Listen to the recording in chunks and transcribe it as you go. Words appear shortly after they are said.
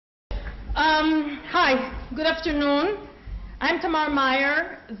Hi, good afternoon. I'm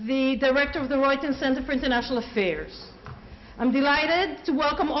Tamar, the director of the Rohatyn Center for International Affairs. I'm delighted to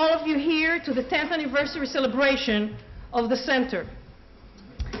welcome all of you here to the 10th anniversary celebration of the center.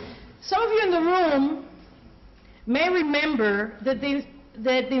 Some of you in the room may remember that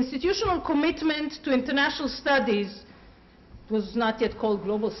the institutional commitment to international studies, it was not yet called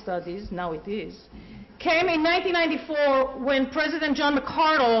global studies, now it is, came in 1994 when President John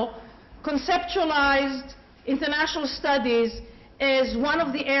McArdle conceptualized international studies as one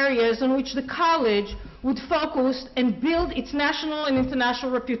of the areas on which the college would focus and build its national and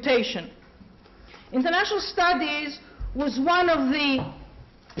international reputation. International studies was one of the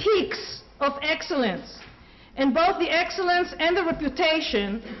peaks of excellence, and both the excellence and the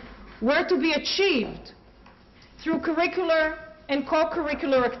reputation were to be achieved through curricular and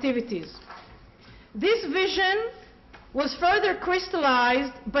co-curricular activities. This vision was further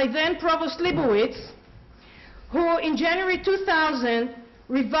crystallized by then Provost Leibowitz, who in January 2000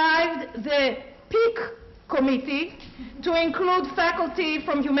 revived the PEAK committee to include faculty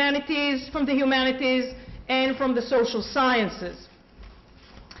from the humanities, and from the social sciences.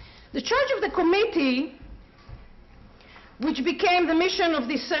 The charge of the committee, which became the mission of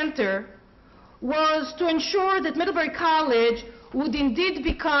this center, was to ensure that Middlebury College would indeed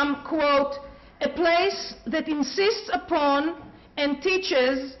become, quote, a place that insists upon and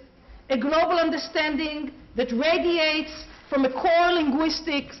teaches a global understanding that radiates from a core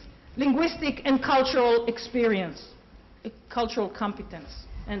linguistic and cultural experience, a cultural competence,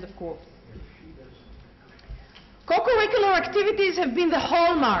 end of quote. Co-curricular activities have been the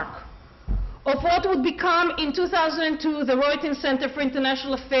hallmark of what would become in 2002 the Rohatyn Center for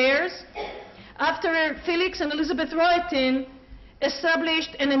International Affairs, after Felix and Elizabeth Rohatyn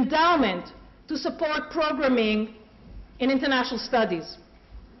established an endowment to support programming in international studies.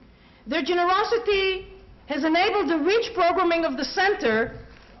 Their generosity has enabled the rich programming of the center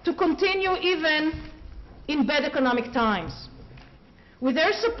to continue even in bad economic times. With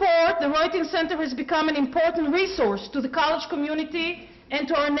their support, the Rohatyn Center has become an important resource to the college community and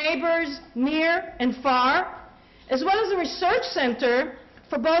to our neighbors near and far, as well as a research center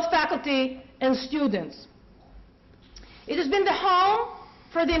for both faculty and students. It has been the home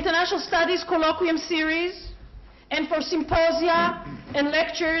for the International Studies Colloquium Series and for symposia and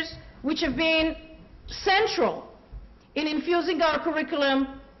lectures which have been central in infusing our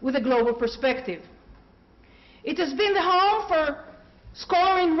curriculum with a global perspective. It has been the home for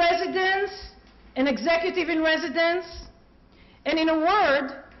scholar in residence and executive in residence, and in a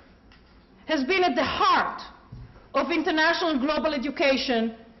word, has been at the heart of international and global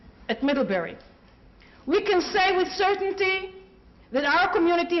education at Middlebury. We can say with certainty that our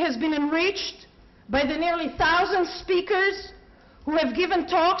community has been enriched by the nearly 1,000 speakers who have given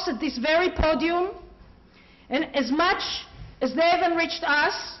talks at this very podium, and as much as they have enriched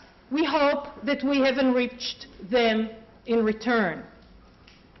us, we hope that we have enriched them in return.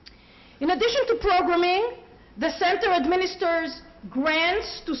 In addition to programming, the center administers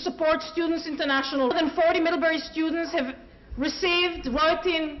grants to support Students International. More than 40 Middlebury students have received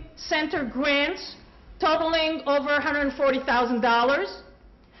Rohatyn Center grants totaling over $140,000,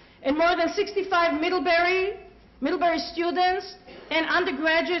 and more than 65 Middlebury students and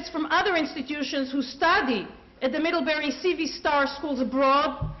undergraduates from other institutions who study at the Middlebury CV Star schools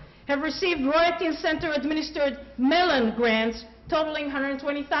abroad have received Rohatyn Center administered Mellon grants totaling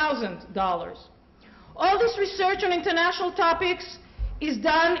 $120,000. All this research on international topics is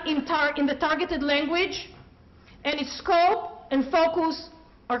done in the targeted language, and its scope and focus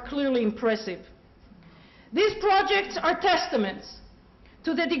are clearly impressive. These projects are testaments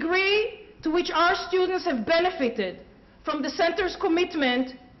to the degree to which our students have benefited from the center's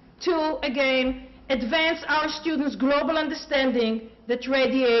commitment to, again, advance our students' global understanding that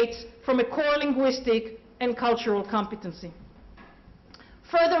radiates from a core linguistic and cultural competency.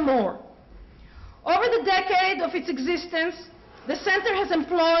 Furthermore, over the decade of its existence, the center has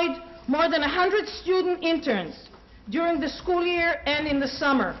employed more than 100 student interns during the school year and in the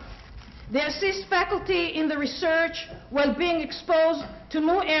summer. They assist faculty in the research while being exposed to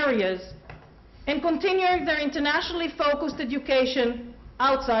new areas and continuing their internationally focused education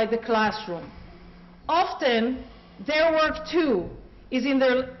outside the classroom. Often, their work too is in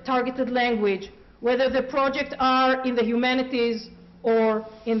their targeted language, whether the projects are in the humanities or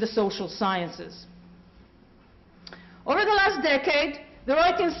in the social sciences. Over the last decade, the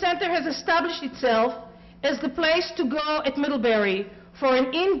Rohatyn Center has established itself as the place to go at Middlebury for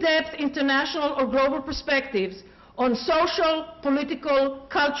an in-depth international or global perspectives on social, political,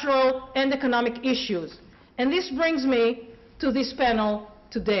 cultural, and economic issues. And this brings me to this panel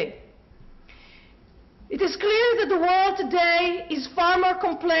today. It is clear that the world today is a far more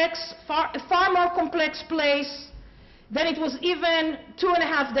complex place than it was even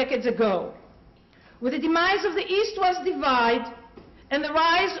 2.5 decades ago. With the demise of the East-West divide and the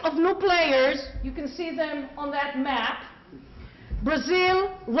rise of new players, you can see them on that map,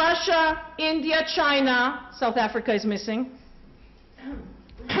 Brazil, Russia, India, China, South Africa is missing.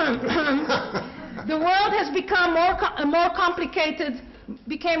 The world has become more complicated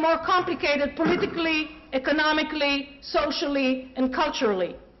politically, economically, socially, and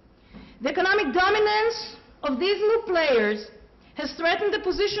culturally. The economic dominance of these new players has threatened the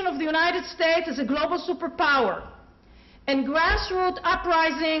position of the United States as a global superpower, and grassroots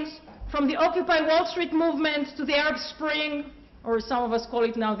uprisings from the Occupy Wall Street movement to the Arab Spring, or some of us call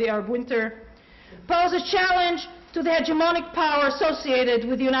it now the Arab Winter, pose a challenge to the hegemonic power associated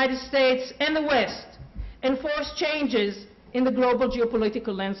with the United States and the West, and force changes in the global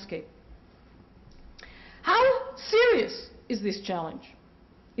geopolitical landscape. How serious is this challenge?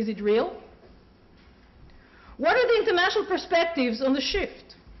 Is it real? What are the international perspectives on the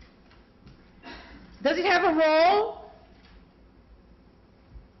shift? Does it have a role?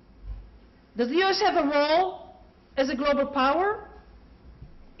 Does the US have a role as a global power?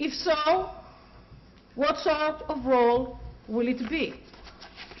 If so, what sort of role will it be?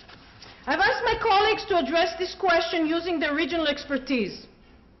 I've asked my colleagues to address this question using their regional expertise.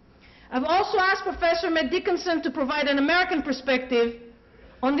 I've also asked Professor Matt Dickinson to provide an American perspective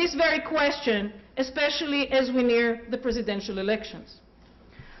on this very question, especially as we near the presidential elections.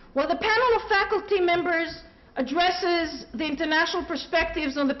 While the panel of faculty members addresses the international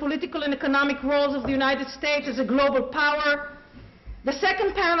perspectives on the political and economic roles of the United States as a global power, the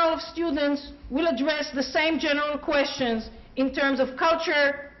second panel of students will address the same general questions in terms of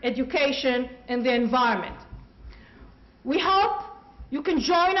culture, education, and the environment. We hope you can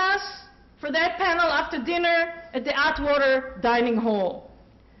join us for that panel after dinner at the Atwater Dining Hall.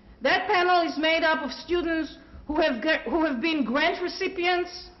 That panel is made up of students who have been grant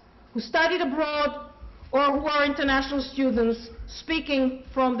recipients, who studied abroad, or who are international students speaking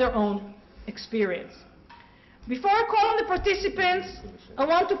from their own experience. Before I call on the participants, I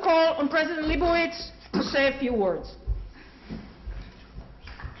want to call on President Leibowitz to say a few words.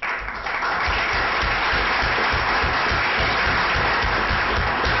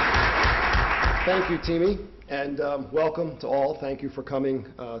 Thank you, Timi, and welcome to all. Thank you for coming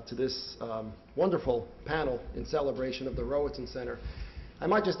to this wonderful panel in celebration of the Rohatyn Center. I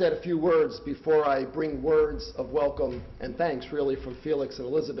might just add a few words before I bring words of welcome and thanks, really, from Felix and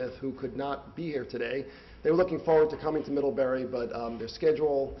Elizabeth, who could not be here today. They were looking forward to coming to Middlebury, but their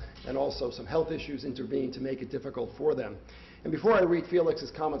schedule and also some health issues intervened to make it difficult for them. And before I read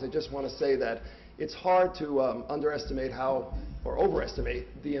Felix's comments, I just want to say that it's hard to underestimate or overestimate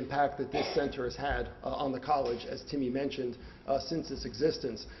the impact that this center has had on the college, as Timi mentioned, since its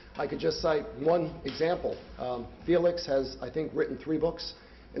existence. I could just cite one example. Felix has, I think, written 3 books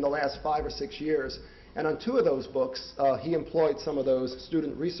in the last 5 or 6 years. And on 2 of those books, he employed some of those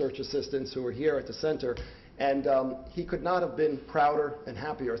student research assistants who are here at the center. And he could not have been prouder and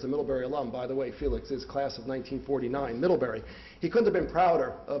happier as a Middlebury alum. By the way, Felix is class of 1949, Middlebury. He couldn't have been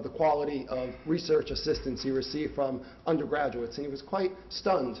prouder of the quality of research assistance he received from undergraduates. And he was quite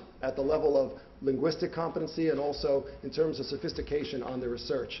stunned at the level of linguistic competency and also in terms of sophistication on the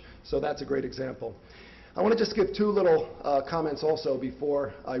research. So that's a great example. I want to just give 2 little comments also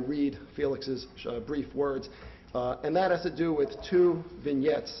before I read Felix's brief words. And that has to do with 2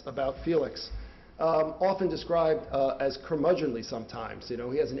 vignettes about Felix. Often described as curmudgeonly sometimes. You know,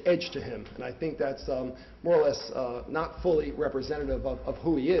 he has an edge to him, and I think that's more or less not fully representative of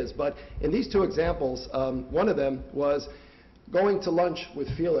who he is. But in these 2 examples, one of them was going to lunch with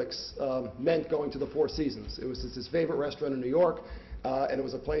Felix meant going to the Four Seasons. It was his favorite restaurant in New York, and it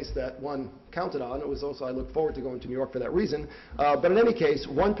was a place that one counted on. It was also, I look forward to going to New York for that reason. But in any case,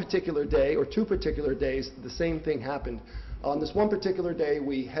 one particular day, or 2 particular days, the same thing happened. On this one particular day,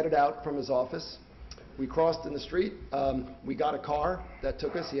 we headed out from his office. We crossed in the street. We got a car that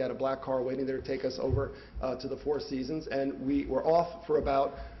took us. He had a black car waiting there to take us over to the Four Seasons. And we were off for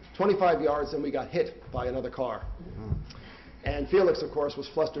about 25 yards, and we got hit by another car. And Felix, of course, was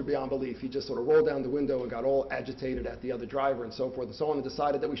flustered beyond belief. He just sort of rolled down the window and got all agitated at the other driver and so forth and so on, and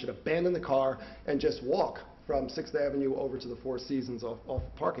decided that we should abandon the car and just walk from 6th Avenue over to the Four Seasons off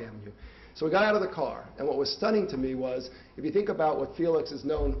Park Avenue. So we got out of the car, and what was stunning to me was, if you think about what Felix is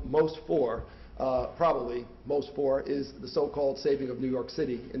known most for, probably most for, is the so-called saving of New York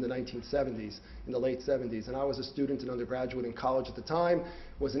City in the 1970s, in the late 70s. And I was a student and undergraduate in college at the time,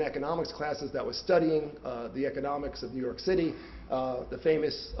 was in economics classes that was studying the economics of New York City, the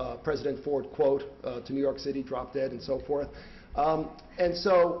famous President Ford quote to New York City, drop dead, and so forth. And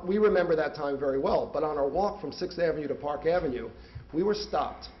so we remember that time very well. But on our walk from 6th Avenue to Park Avenue, we were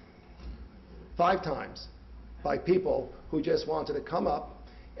stopped 5 times by people who just wanted to come up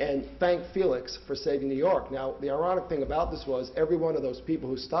and thank Felix for saving New York. Now, the ironic thing about this was every one of those people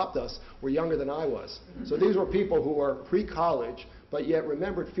who stopped us were younger than I was. So these were people who were pre-college, but yet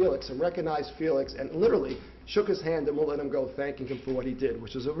remembered Felix and recognized Felix and literally shook his hand and won't let him go, thanking him for what he did,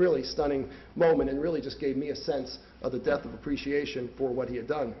 which was a really stunning moment and really just gave me a sense of the depth of appreciation for what he had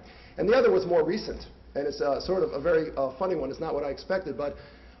done. And the other was more recent, and it's sort of a very funny one. It's not what I expected, but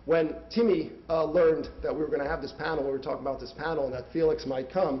when Timmy learned that we were going to have this panel, we were talking about this panel, and that Felix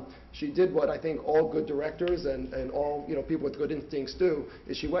might come, she did what I think all good directors and all people with good instincts do,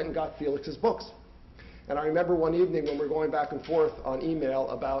 is she went and got Felix's books. And I remember one evening when we were going back and forth on email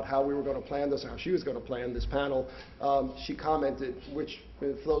about how we were going to plan this, how she was going to plan this panel, she commented, which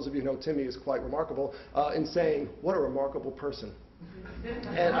for those of you who know Timmy is quite remarkable, in saying, what a remarkable person.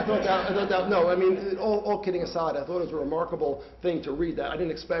 And I thought that, no, I mean, all kidding aside, I thought it was a remarkable thing to read that. I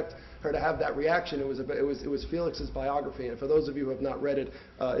didn't expect her to have that reaction. It was Felix's biography, and for those of you who have not read it,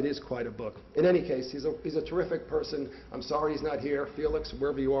 it is quite a book. In any case, he's a terrific person. I'm sorry he's not here. Felix,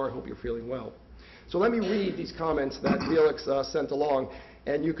 wherever you are, I hope you're feeling well. So let me read these comments that Felix sent along,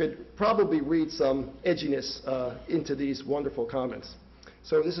 and you could probably read some edginess into these wonderful comments.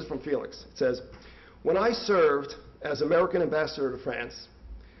 So this is from Felix. It says, when I served as American ambassador to France,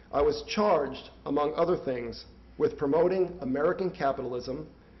 I was charged, among other things, with promoting American capitalism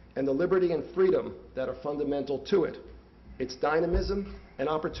and the liberty and freedom that are fundamental to it, its dynamism and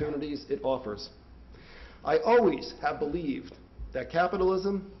opportunities it offers. I always have believed that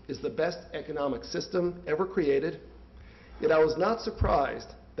capitalism is the best economic system ever created, yet I was not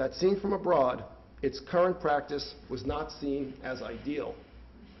surprised that, seen from abroad, its current practice was not seen as ideal.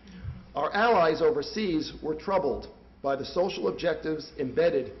 Our allies overseas were troubled by the social objectives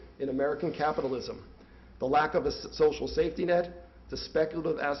embedded in American capitalism, the lack of a social safety net, the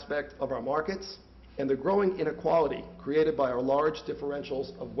speculative aspect of our markets, and the growing inequality created by our large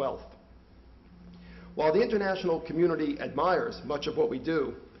differentials of wealth. While the international community admires much of what we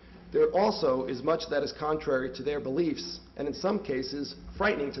do, there also is much that is contrary to their beliefs, and in some cases,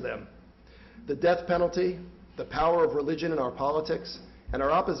 frightening to them. The death penalty, the power of religion in our politics, and our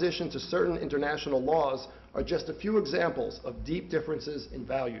opposition to certain international laws are just a few examples of deep differences in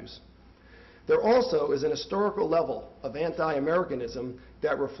values. There also is an historical level of anti-Americanism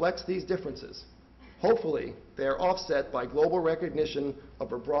that reflects these differences. Hopefully, they are offset by global recognition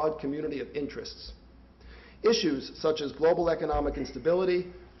of a broad community of interests. Issues such as global economic instability,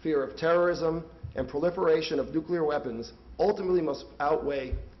 fear of terrorism, and proliferation of nuclear weapons ultimately must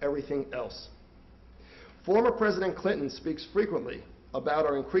outweigh everything else. Former President Clinton speaks frequently about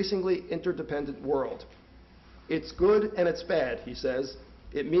our increasingly interdependent world. It's good and it's bad, he says.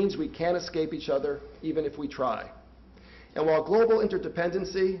 It means we can't escape each other, even if we try. And while global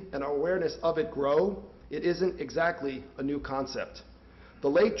interdependency and our awareness of it grow, it isn't exactly a new concept. The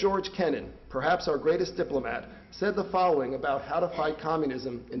late George Kennan, perhaps our greatest diplomat, said the following about how to fight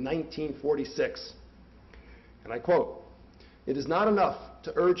communism in 1946, and I quote, "It is not enough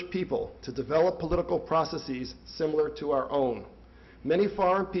to urge people to develop political processes similar to our own. Many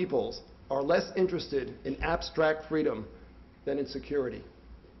foreign peoples are less interested in abstract freedom than in security."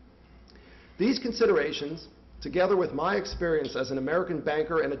 These considerations, together with my experience as an American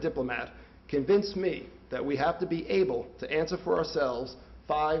banker and a diplomat, convince me that we have to be able to answer for ourselves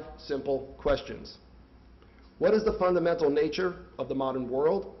 5 simple questions. What is the fundamental nature of the modern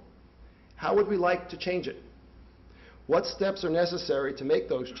world? How would we like to change it? What steps are necessary to make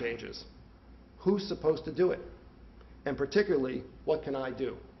those changes? Who's supposed to do it? And particularly, what can I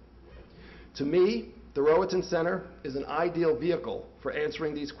do? To me, the Rohatyn Center is an ideal vehicle for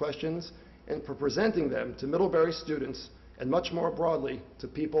answering these questions and for presenting them to Middlebury students and much more broadly to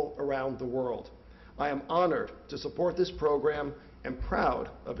people around the world. I am honored to support this program and proud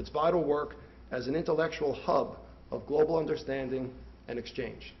of its vital work as an intellectual hub of global understanding and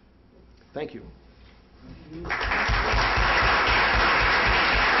exchange. Thank you.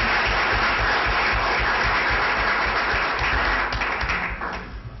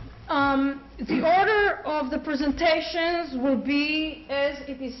 The order of the presentations will be as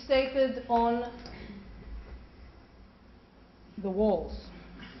it is stated on the walls.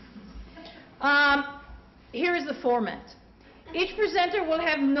 Here is the format. Each presenter will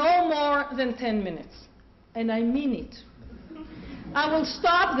have no more than 10 minutes, and I mean it. I will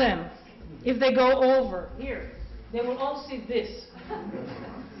stop them if they go over. Here, they will all see this.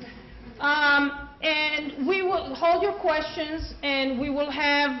 And we will hold your questions, and we will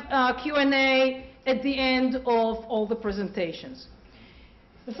have Q&A at the end of all the presentations.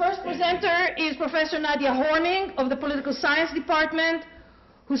 The first presenter is Professor Nadia Horning of the Political Science Department,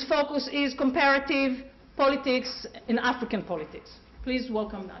 whose focus is comparative politics in African politics. Please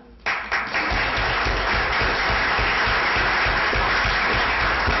welcome Nadia.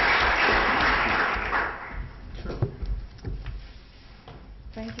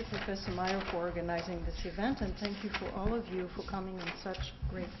 Thank you, Professor Meyer, for organizing this event, and thank you for all of you for coming in such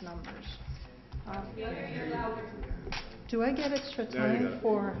great numbers. Do I get extra time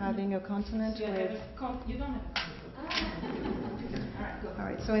for having a continent with... You don't have All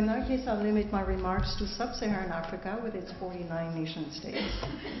right, so in that case, I'll limit my remarks to sub-Saharan Africa with its 49 nation-states.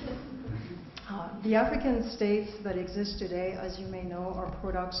 The African states that exist today, as you may know, are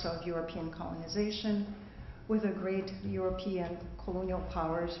products of European colonization, with the great European colonial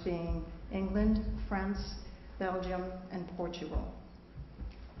powers being England, France, Belgium, and Portugal.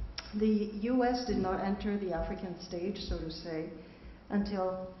 The US did not enter the African stage, so to say,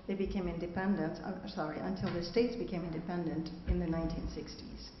 until they became independent, until the states became independent in the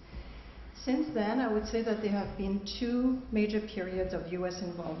 1960s. Since then, I would say that there have been two major periods of US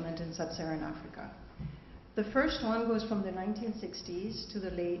involvement in sub-Saharan Africa. The first one goes from the 1960s to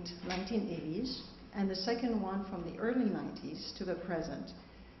the late 1980s, and the second one from the early 90s to the present.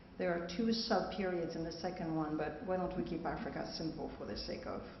 There are two sub-periods in the second one, but why don't we keep Africa simple for the sake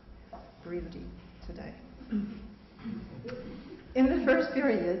of brevity today. In the first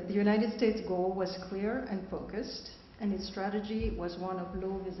period, the United States' goal was clear and focused, and its strategy was one of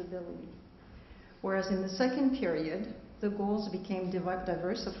low visibility. Whereas in the second period, the goals became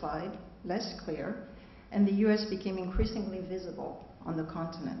diversified, less clear, and the US became increasingly visible on the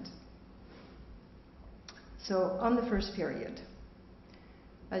continent. So on the first period,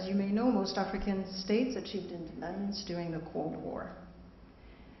 as you may know, most African states achieved independence during the Cold War.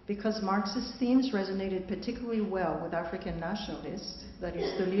 Because Marxist themes resonated particularly well with African nationalists, that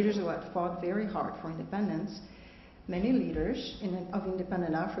is, the leaders who had fought very hard for independence, many leaders of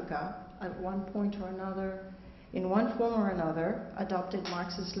independent Africa, at one point or another, in one form or another, adopted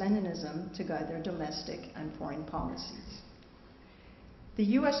Marxist-Leninism to guide their domestic and foreign policies. The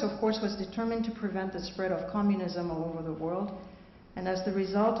US, of course, was determined to prevent the spread of communism all over the world, and as the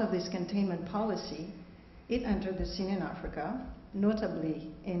result of this containment policy, it entered the scene in Africa,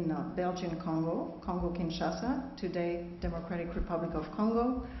 notably in Belgian Congo, Congo-Kinshasa, today Democratic Republic of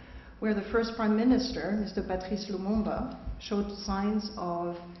Congo, where the first Prime Minister, Mr. Patrice Lumumba, showed signs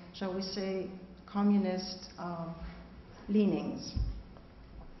of, shall we say, communist leanings.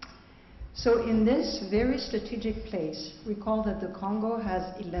 So in this very strategic place, recall that the Congo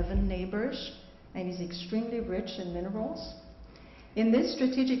has 11 neighbors and is extremely rich in minerals. In this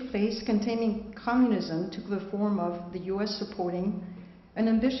strategic place, containing communism took the form of the US supporting an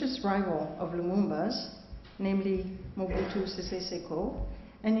ambitious rival of Lumumba's, namely Mobutu Sese Seko,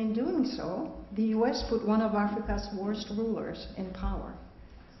 and in doing so, the US put one of Africa's worst rulers in power.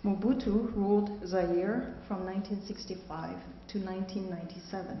 Mobutu ruled Zaire from 1965 to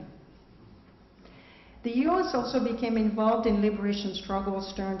 1997. The US also became involved in liberation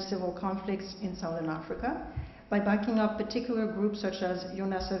struggles during civil conflicts in Southern Africa by backing up particular groups such as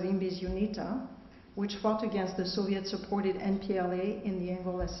Jonas Savimbi's UNITA, which fought against the Soviet-supported NPLA in the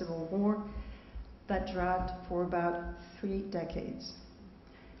Angola Civil War that dragged for about 3 decades.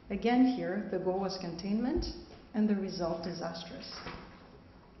 Again here, the goal was containment, and the result disastrous.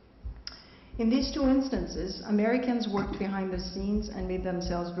 In these two instances, Americans worked behind the scenes and made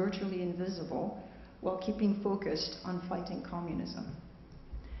themselves virtually invisible while keeping focused on fighting communism.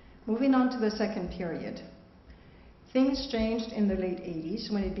 Moving on to the second period. Things changed in the late 80s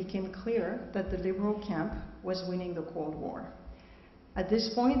when it became clear that the liberal camp was winning the Cold War. At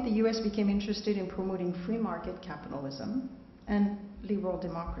this point, the US became interested in promoting free market capitalism and liberal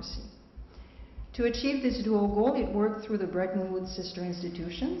democracy. To achieve this dual goal, it worked through the Bretton Woods sister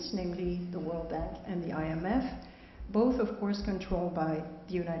institutions, namely the World Bank and the IMF, both of course controlled by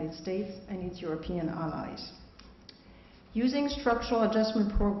the United States and its European allies. Using structural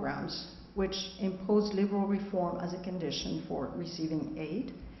adjustment programs, which imposed liberal reform as a condition for receiving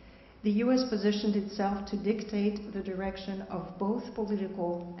aid, the US positioned itself to dictate the direction of both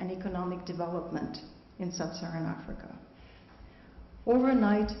political and economic development in sub-Saharan Africa.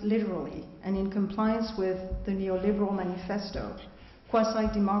 Overnight, literally, and in compliance with the neoliberal manifesto,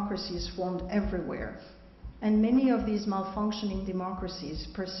 quasi-democracies formed everywhere, and many of these malfunctioning democracies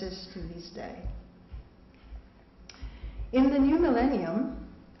persist to this day. In the new millennium,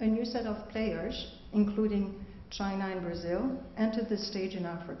 a new set of players, including China and Brazil, entered the stage in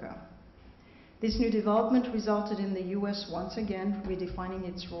Africa. This new development resulted in the US once again redefining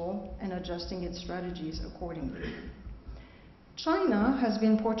its role and adjusting its strategies accordingly. China has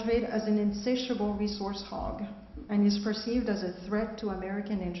been portrayed as an insatiable resource hog and is perceived as a threat to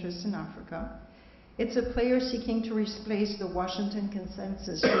American interests in Africa. It's a player seeking to replace the Washington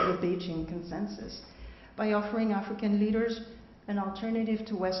consensus with the Beijing consensus by offering African leaders an alternative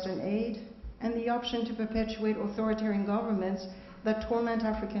to Western aid and the option to perpetuate authoritarian governments that torment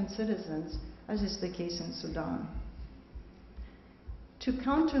African citizens, as is the case in Sudan. To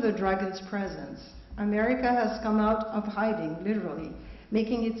counter the dragon's presence, America has come out of hiding, literally,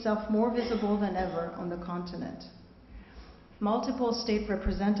 making itself more visible than ever on the continent. Multiple state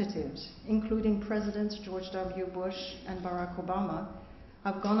representatives, including Presidents George W. Bush and Barack Obama,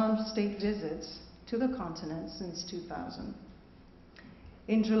 have gone on state visits to the continent since 2000.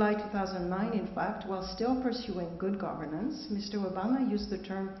 In July 2009, in fact, while still pursuing good governance, Mr. Obama used the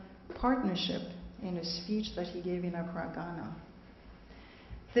term partnership in a speech that he gave in Accra, Ghana.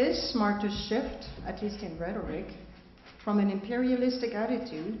 This marked a shift, at least in rhetoric, from an imperialistic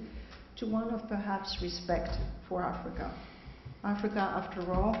attitude to one of perhaps respect for Africa. Africa,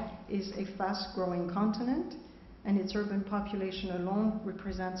 after all, is a fast-growing continent, and its urban population alone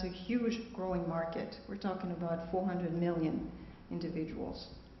represents a huge growing market. We're talking about 400 million individuals.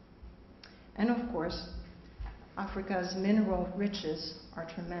 And of course, Africa's mineral riches are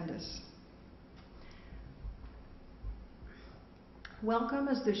tremendous. Welcome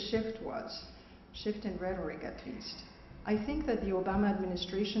as the shift was, shift in rhetoric at least, I think that the Obama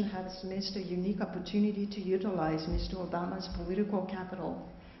administration has missed a unique opportunity to utilize Mr. Obama's political capital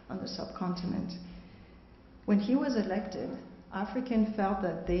on the subcontinent. When he was elected, Africans felt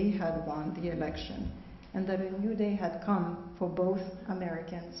that they had won the election and that a new day had come for both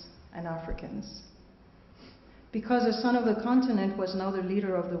Americans and Africans. Because the son of the continent was now the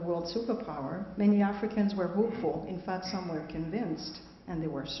leader of the world superpower, many Africans were hopeful, in fact some were convinced, and they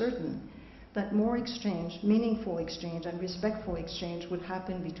were certain, that more exchange, meaningful exchange and respectful exchange would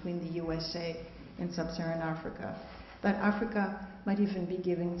happen between the USA and sub-Saharan Africa, that Africa might even be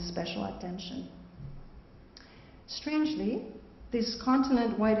given special attention. Strangely, this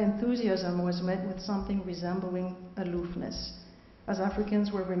continent-wide enthusiasm was met with something resembling aloofness, as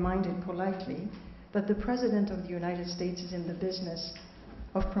Africans were reminded politely that the President of the United States is in the business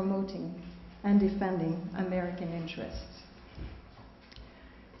of promoting and defending American interests.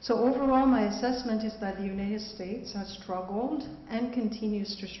 So overall, my assessment is that the United States has struggled and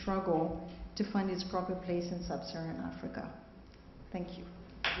continues to struggle to find its proper place in sub-Saharan Africa. Thank you.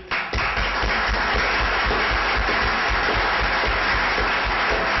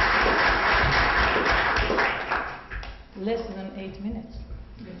 Less than 8 minutes.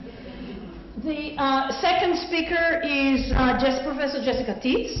 The second speaker is Professor Jessica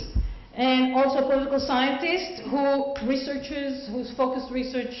Teets, and also a political scientist whose focused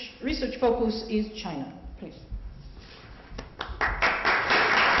research focus is China. Please.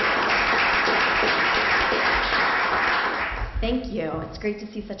 Thank you. It's great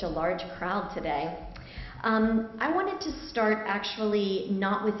to see such a large crowd today. I wanted to start actually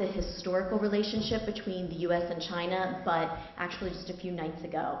not with the historical relationship between the US and China, but actually just a few nights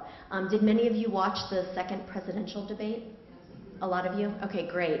ago. Did many of you watch the second presidential debate? A lot of you? Okay,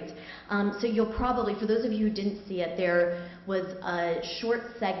 great. So you'll probably, for those of you who didn't see it, there was a short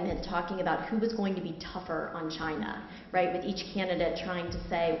segment talking about who was going to be tougher on China, right? With each candidate trying to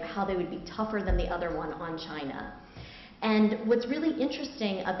say how they would be tougher than the other one on China. And what's really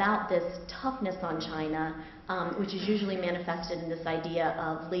interesting about this toughness on China, which is usually manifested in this idea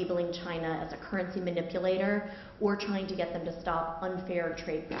of labeling China as a currency manipulator or trying to get them to stop unfair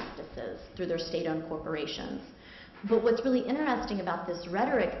trade practices through their state-owned corporations. But what's really interesting about this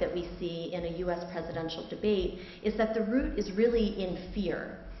rhetoric that we see in a US presidential debate is that the root is really in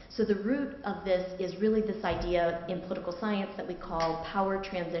fear. So the root of this is really this idea in political science that we call power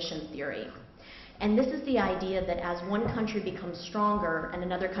transition theory. And this is the idea that as one country becomes stronger and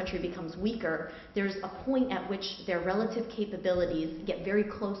another country becomes weaker, there's a point at which their relative capabilities get very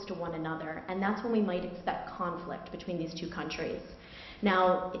close to one another, and that's when we might expect conflict between these two countries.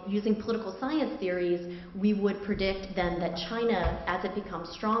 Now, using political science theories, we would predict then that China, as it becomes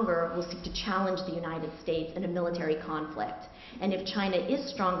stronger, will seek to challenge the United States in a military conflict. And if China is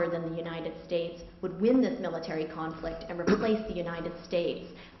stronger than the United States, would win this military conflict and replace the United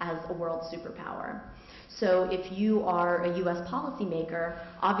States as a world superpower. So if you are a US policymaker,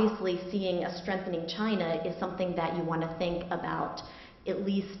 obviously seeing a strengthening China is something that you want to think about, at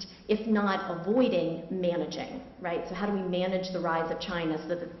least, if not avoiding, managing, right? So how do we manage the rise of China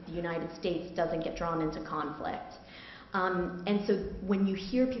so that the United States doesn't get drawn into conflict? And so when you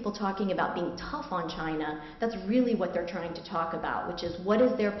hear people talking about being tough on China, that's really what they're trying to talk about, which is what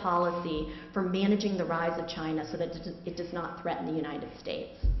is their policy for managing the rise of China so that it does not threaten the United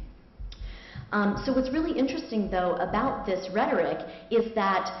States. So what's really interesting, though, about this rhetoric is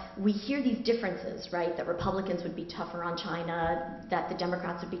that we hear these differences, right? That Republicans would be tougher on China, that the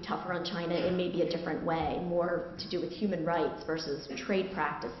Democrats would be tougher on China in maybe a different way, more to do with human rights versus trade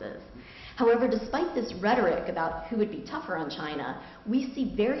practices. However, despite this rhetoric about who would be tougher on China, we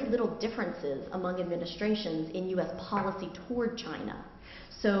see very little differences among administrations in U.S. policy toward China.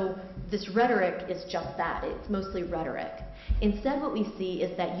 So this rhetoric is just that. It's mostly rhetoric. Instead, what we see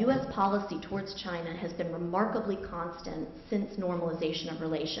is that U.S. policy towards China has been remarkably constant since normalization of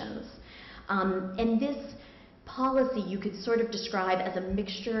relations. And this policy you could sort of describe as a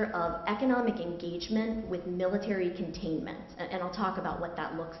mixture of economic engagement with military containment. And I'll talk about what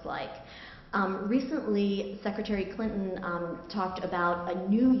that looks like. Recently, Secretary Clinton talked about a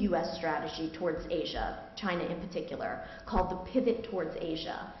new U.S. strategy towards Asia, China in particular, called the Pivot Towards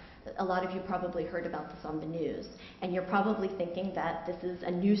Asia. A lot of you probably heard about this on the news, and you're probably thinking that this is a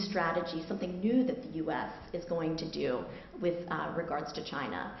new strategy, something new that the U.S. is going to do with regards to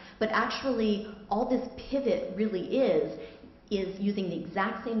China. But actually, all this pivot really is using the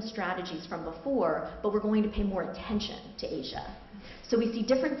exact same strategies from before, but we're going to pay more attention to Asia. So we see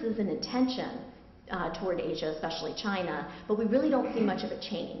differences in attention toward Asia, especially China, but we really don't see much of a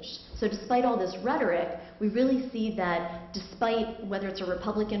change. So despite all this rhetoric, we really see that despite whether it's a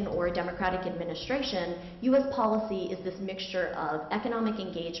Republican or a Democratic administration, U.S. policy is this mixture of economic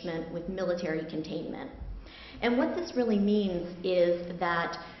engagement with military containment. And what this really means is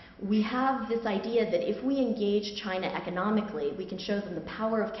that we have this idea that if we engage China economically, we can show them the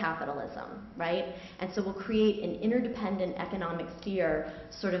power of capitalism, right? And so we'll create an interdependent economic sphere,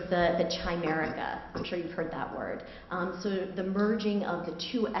 sort of the chimerica. I'm sure you've heard that word. So the merging of the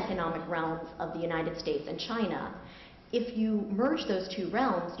two economic realms of the United States and China. If you merge those two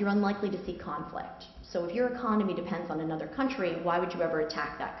realms, you're unlikely to see conflict. So if your economy depends on another country, why would you ever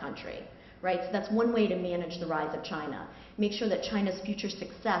attack that country? Right? So that's one way to manage the rise of China. Make sure that China's future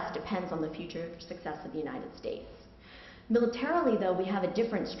success depends on the future success of the United States. Militarily, though, we have a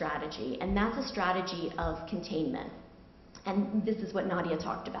different strategy, and that's a strategy of containment. And this is what Nadia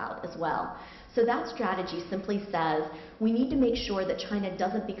talked about as well. So that strategy simply says we need to make sure that China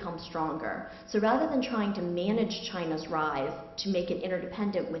doesn't become stronger. So rather than trying to manage China's rise to make it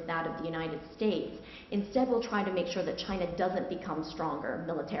interdependent with that of the United States, instead we'll try to make sure that China doesn't become stronger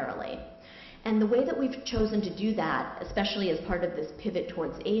militarily. And the way that we've chosen to do that, especially as part of this pivot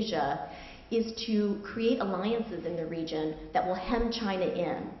towards Asia, is to create alliances in the region that will hem China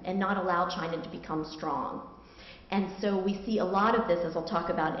in and not allow China to become strong. And so we see a lot of this, as I'll talk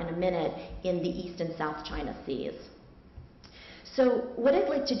about in a minute, in the East and South China Seas. So what I'd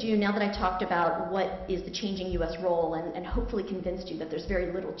like to do, now that I talked about what is the changing U.S. role and hopefully convinced you that there's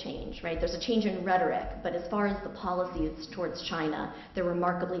very little change, right? There's a change in rhetoric, but as far as the policies towards China, they're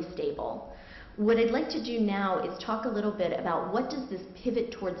remarkably stable. What I'd like to do now is talk a little bit about what does this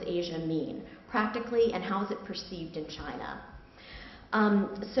pivot towards Asia mean practically, and how is it perceived in China.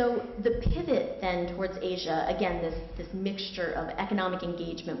 So the pivot then towards Asia, again, this mixture of economic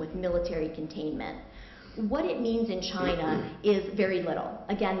engagement with military containment. What it means in China is very little.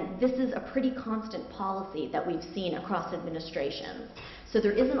 Again, this is a pretty constant policy that we've seen across administrations. So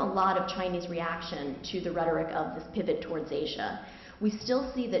there isn't a lot of Chinese reaction to the rhetoric of this pivot towards Asia. We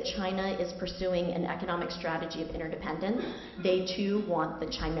still see that China is pursuing an economic strategy of interdependence. They too want the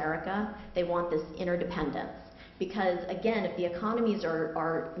chimerica. They want this interdependence. Because again, if the economies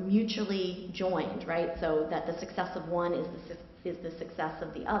are mutually joined, right, so that the success of one is the success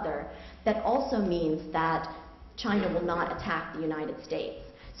of the other, that also means that China will not attack the United States.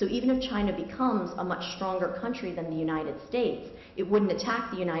 So even if China becomes a much stronger country than the United States, it wouldn't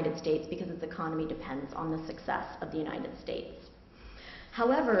attack the United States because its economy depends on the success of the United States.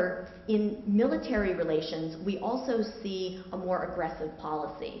 However, in military relations, we also see a more aggressive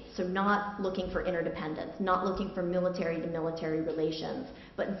policy. So not looking for interdependence, not looking for military-to-military relations,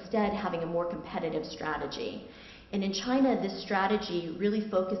 but instead having a more competitive strategy. And in China, this strategy really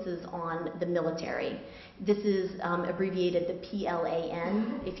focuses on the military. This is abbreviated the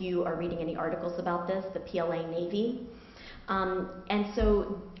PLAN, if you are reading any articles about this, the PLA Navy. And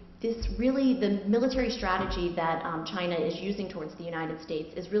so this really, the military strategy that China is using towards the United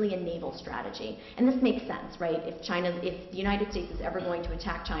States is really a naval strategy. And this makes sense, right? If the United States is ever going to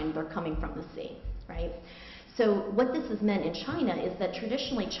attack China, they're coming from the sea, right? So what this has meant in China is that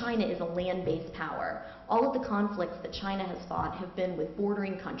traditionally China is a land-based power. All of the conflicts that China has fought have been with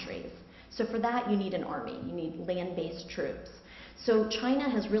bordering countries. So for that, you need an army. You need land-based troops. So China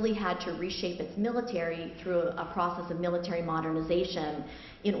has really had to reshape its military through a process of military modernization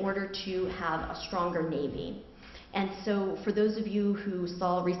in order to have a stronger navy. And so for those of you who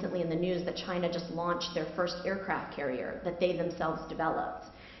saw recently in the news that China just launched their first aircraft carrier that they themselves developed,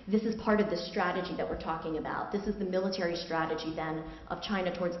 this is part of the strategy that we're talking about. This is the military strategy then of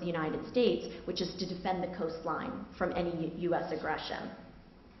China towards the United States, which is to defend the coastline from any US aggression.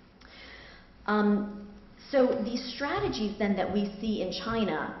 So these strategies then that we see in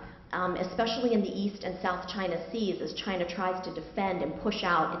China, especially in the East and South China Seas, as China tries to defend and push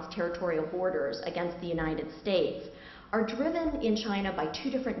out its territorial borders against the United States, are driven in China by two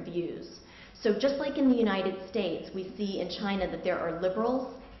different views. So just like in the United States, we see in China that there are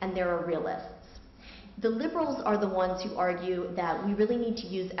liberals and there are realists. The liberals are the ones who argue that we really need to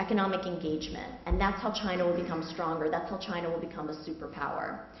use economic engagement, and that's how China will become stronger, that's how China will become a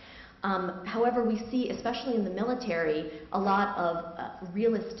superpower. However, we see, especially in the military, a lot of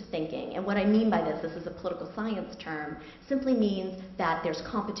realist thinking. And what I mean by this is a political science term, simply means that there's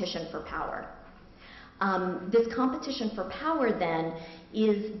competition for power. This competition for power, then,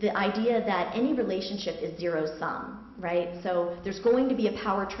 is the idea that any relationship is zero-sum, right? So there's going to be a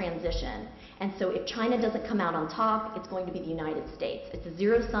power transition. And so if China doesn't come out on top, it's going to be the United States. It's a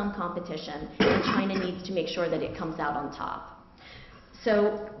zero-sum competition, and China needs to make sure that it comes out on top.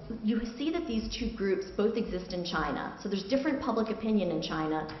 So you see that these two groups both exist in China. So there's different public opinion in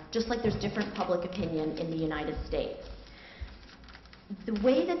China, just like there's different public opinion in the United States. The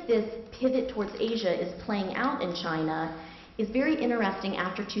way that this pivot towards Asia is playing out in China is very interesting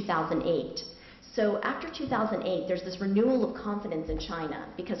after 2008. So after 2008, there's this renewal of confidence in China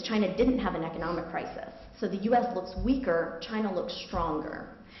because China didn't have an economic crisis. So the US looks weaker, China looks stronger.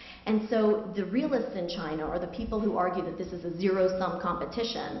 And so the realists in China, or the people who argue that this is a zero-sum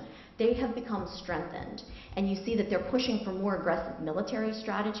competition, they have become strengthened. And you see that they're pushing for more aggressive military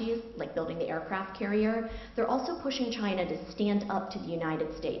strategies, like building the aircraft carrier. They're also pushing China to stand up to the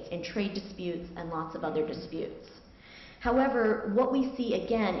United States in trade disputes and lots of other disputes. However, what we see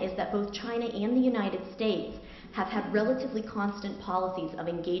again is that both China and the United States have had relatively constant policies of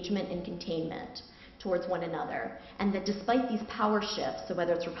engagement and containment towards one another, and that despite these power shifts, so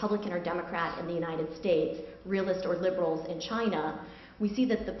whether it's Republican or Democrat in the United States, realist or liberals in China, we see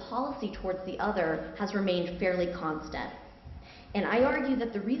that the policy towards the other has remained fairly constant. And I argue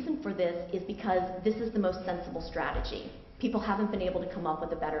that the reason for this is because this is the most sensible strategy. People haven't been able to come up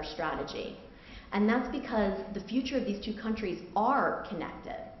with a better strategy. And that's because the future of these two countries are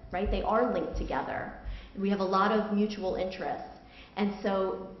connected, right? They are linked together. We have a lot of mutual interests. And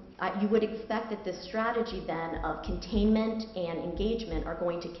so you would expect that this strategy then of containment and engagement are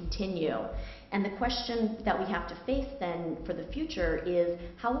going to continue. And the question that we have to face then for the future is,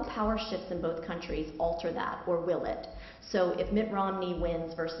 how will power shifts in both countries alter that, or will it? So if Mitt Romney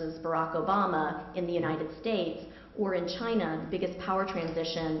wins versus Barack Obama in the United States, or in China, the biggest power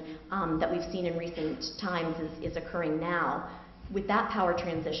transition that we've seen in recent times is occurring now. With that power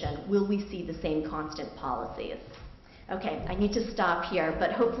transition, will we see the same constant policies? Okay, I need to stop here,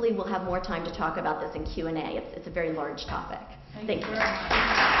 but hopefully we'll have more time to talk about this in Q&A. It's a very large topic. Thank you. Very much.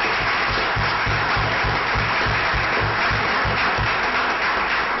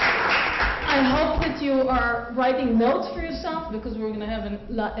 I hope that you are writing notes for yourself, because we're going to have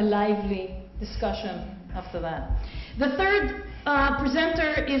a lively discussion after that. The third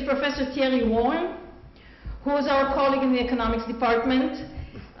presenter is Professor Thierry Warin, who is our colleague in the economics department,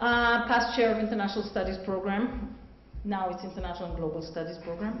 past chair of International Studies program. Now it's International and Global Studies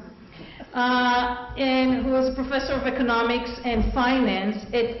program, and who is a professor of economics and finance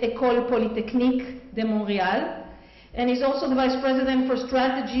at École Polytechnique de Montréal, and he's also the vice president for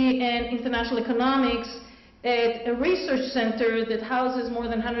strategy and international economics at a research center that houses more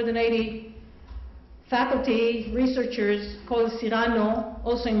than 180 faculty researchers called Cyrano,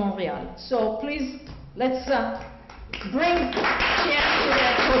 also in Montreal. So please, let's bring Thierry to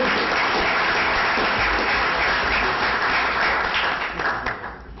the podium.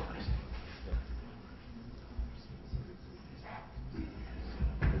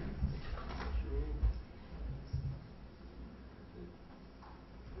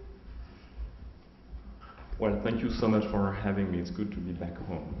 Well, thank you so much for having me. It's good to be back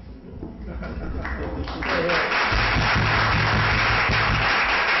home.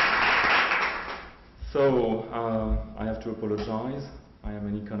 So, I have to apologize. I am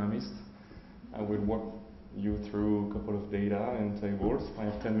an economist. I will walk you through a couple of data and tables. I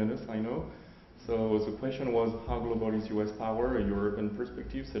have 10 minutes, I know. So the question was, how global is US power, a European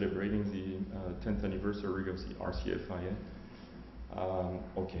perspective, celebrating the 10th anniversary of the RCFIA.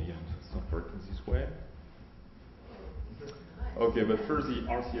 Okay, yeah, it's not working this way. Okay, but first the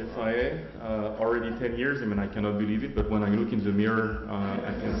RCSIA, already 10 years. I mean, I cannot believe it, but when I look in the mirror,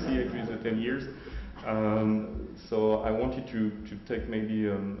 I can see actually the 10 years. So I wanted to take maybe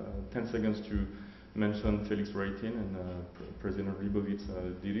 10 seconds to mention Felix Rohatyn, and President Leibovitz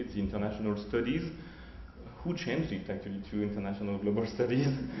did it, the international studies. Who changed it actually to international global studies?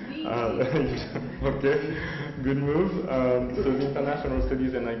 Okay, good move. So the international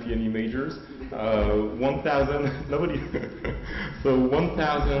studies and IP&E majors, 1,000, nobody. So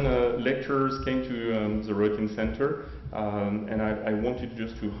 1,000 lecturers came to the Rohatyn Center, and I wanted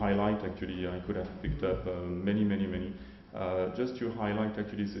just to highlight, actually, I could have picked up many, just to highlight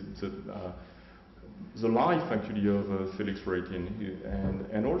actually the life actually of Felix Rohatyn,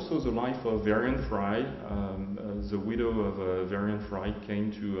 and also the life of Warin Frey. The widow of Warin Frey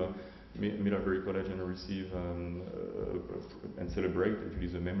came to Middlebury College and receive and celebrate actually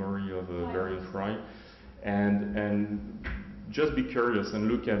the memory of Warin Frey. And just be curious and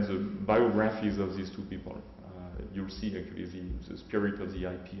look at the biographies of these two people. You'll see actually the spirit of the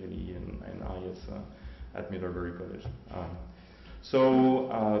IP&E and IS at Middlebury College.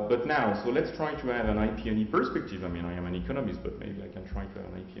 But now, so let's try to have an IP&E perspective. I mean, I am an economist, but maybe I can try to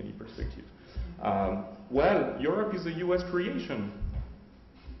have an IP&E perspective. Well, Europe is a US creation.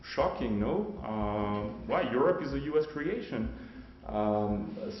 Shocking, no? Why? Europe is a US creation.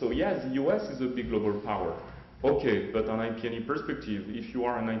 So yes, the US is a big global power. Okay, but an IP&E perspective, if you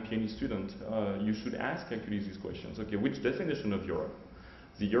are an IP&E student, you should ask actually these questions. Okay, which definition of Europe?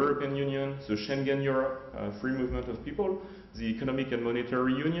 The European Union, the Schengen Europe, free movement of people, the Economic and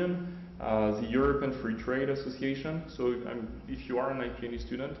Monetary Union, the European Free Trade Association. So if you are an IP&E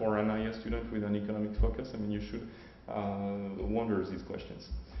student or an IS student with an economic focus, I mean, you should wonder these questions.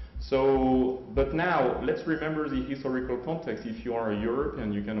 So, but now, let's remember the historical context. If you are a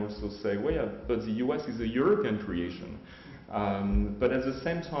European, you can also say, well, yeah, but the US is a European creation. But at the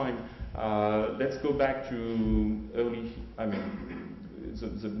same time, let's go back to early, I mean,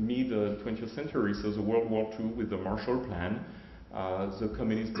 the mid-20th century, so the World War II with the Marshall Plan, the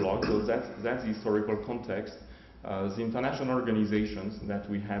communist bloc, so that's the historical context. The international organizations that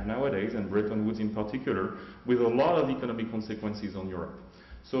we have nowadays, and Bretton Woods in particular, with a lot of economic consequences on Europe.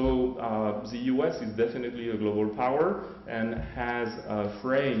 So the US is definitely a global power and has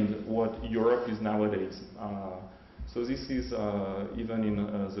framed what Europe is nowadays. So this is even in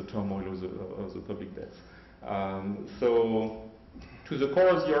the turmoil of the public debt. So to the core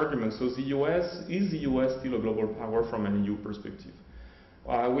of the argument, so the US, is the US still a global power from an EU perspective?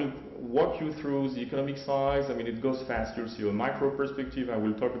 I will walk you through the economic size. I mean, it goes fast. You'll see a micro perspective. I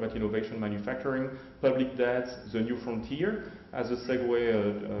will talk about innovation, manufacturing, public debt, the new frontier, as a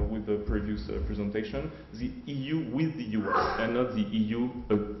segue with the previous presentation, the EU with the US, and not the EU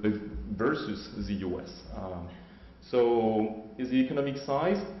versus the US. So is the economic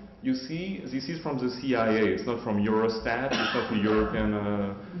size? You see, this is from the CIA. It's not from Eurostat. It's not the European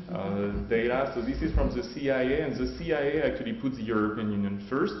data. So this is from the CIA, and the CIA actually puts the European Union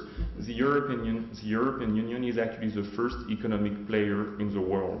first. The European Union is actually the first economic player in the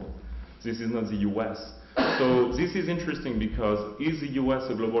world. This is not the US. So this is interesting because is the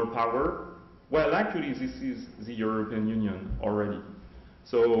US a global power? Well, actually, this is the European Union already.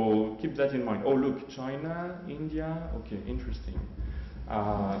 So keep that in mind. Oh, look, China, India. Okay, interesting.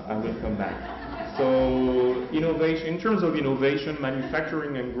 I will come back. So innovation, in terms of innovation,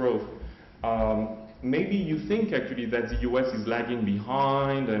 manufacturing and growth, maybe you think actually that the US is lagging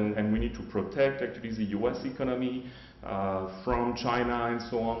behind and we need to protect actually the US economy from China and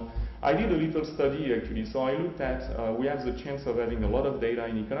so on. I did a little study actually, so I looked at, we have the chance of having a lot of data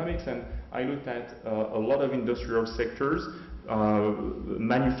in economics, and I looked at a lot of industrial sectors,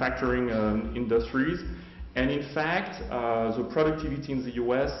 manufacturing industries. And in fact, the productivity in the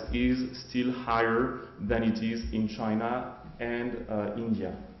US is still higher than it is in China and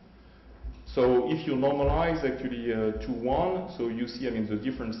India. So if you normalize actually to 1, so you see, I mean, the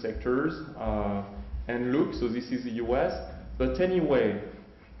different sectors, and look, so this is the US. But anyway,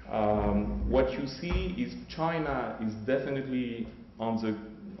 what you see is China is definitely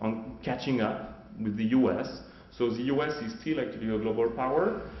on catching up with the US. So the US is still actually a global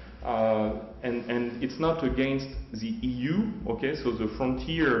power. And it's not against the EU, okay? So the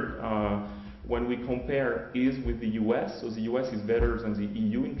frontier, when we compare, is with the US. So the US is better than the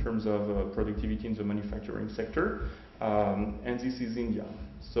EU in terms of productivity in the manufacturing sector. And this is India.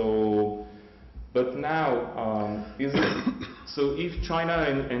 So, but now, so if China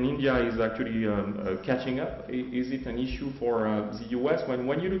and India is actually catching up, is it an issue for the US?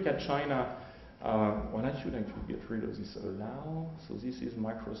 When you look at China, Well, I should actually get rid of this allow. So this is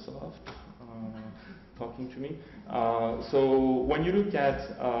Microsoft talking to me. So when you look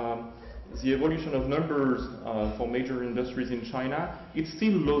at the evolution of numbers for major industries in China, it's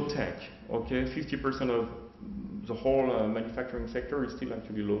still low tech. Okay, 50% of the whole manufacturing sector is still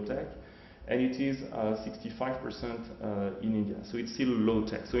actually low tech, and it is 65% in India. So it's still low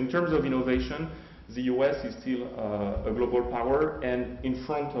tech. So in terms of innovation, the US is still a global power and in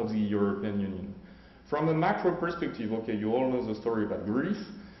front of the European Union. From a macro perspective, okay, you all know the story about Greece.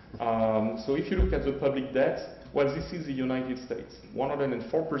 So if you look at the public debt, well, this is the United States.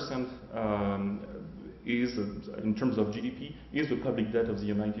 104% is, in terms of GDP, is the public debt of the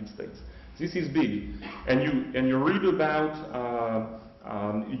United States. This is big. And you read about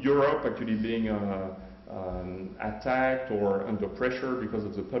Europe actually being attacked or under pressure because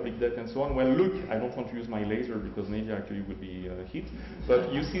of the public debt and so on. Well, look, I don't want to use my laser because Nadia actually would be hit,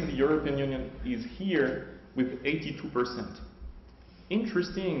 but you see the European Union is here with 82%.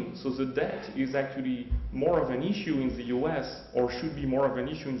 Interesting, so the debt is actually more of an issue in the US, or should be more of an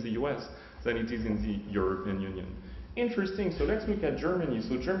issue in the US than it is in the European Union. Interesting, so let's look at Germany.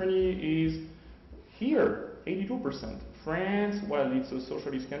 So Germany is here, 82%. France, well, it's a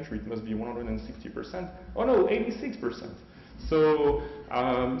socialist country, it must be 160%. Oh no, 86%. So,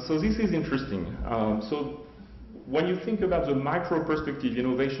 so this is interesting. So when you think about the micro perspective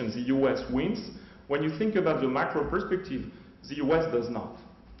innovation, the US wins. When you think about the macro perspective, the US does not.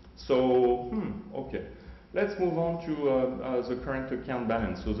 So, okay. Let's move on to the current account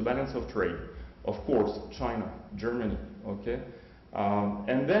balance, so the balance of trade. Of course, China, Germany, okay?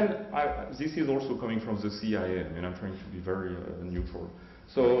 And then, this is also coming from the CIA. I mean, I'm trying to be very neutral.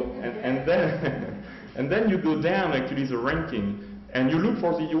 So, and then, and then you go down actually the ranking, and you look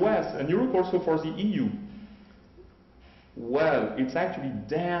for the US, and you look also for the EU. Well, it's actually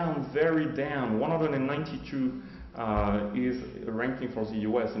down, very down. 192 is a ranking for the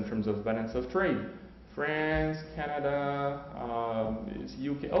US in terms of balance of trade. France, Canada,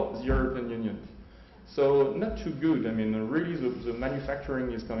 UK, oh, the European Union. So not too good. I mean, really the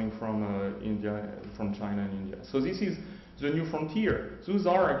manufacturing is coming from India, from China and India. So this is the new frontier. Those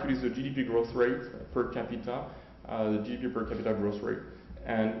are actually the GDP growth rate per capita, the GDP per capita growth rate.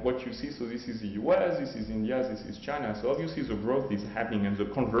 And what you see, so this is the US, this is India, this is China. So obviously the growth is happening and the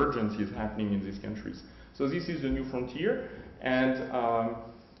convergence is happening in these countries. So this is the new frontier.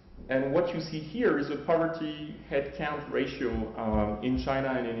 And what you see here is a poverty headcount ratio in China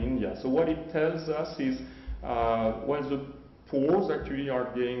and in India. So what it tells us is, well, the poor actually are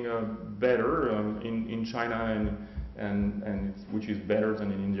getting better in China and which is better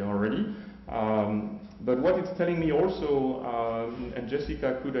than in India already. But what it's telling me also, and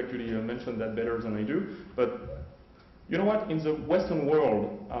Jessica could actually mention that better than I do, but you know what? In the Western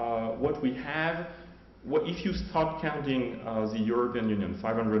world, what we have, if you start counting the European Union,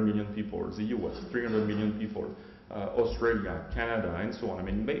 500 million people, the US, 300 million people, Australia, Canada, and so on, I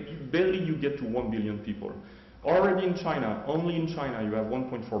mean, barely you get to 1 billion people. Already in China, only in China, you have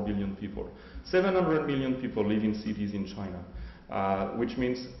 1.4 billion people. 700 million people live in cities in China, which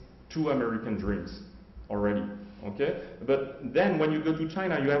means 2 American dreams already, okay? But then when you go to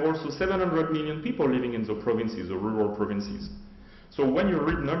China, you have also 700 million people living in the provinces, the rural provinces. So when you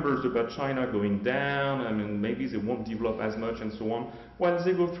read numbers about China going down, I mean, maybe they won't develop as much and so on, well,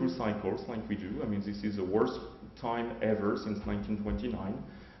 they go through cycles like we do. I mean, this is the worst time ever since 1929.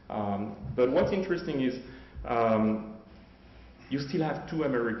 But what's interesting is you still have 2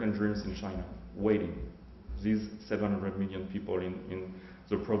 American dreams in China waiting, these 700 million people in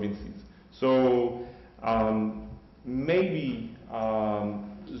the provinces. So maybe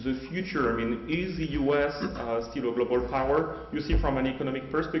the future, I mean, is the US still a global power? You see, from an economic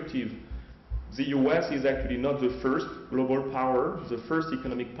perspective, the US is actually not the first global power. The first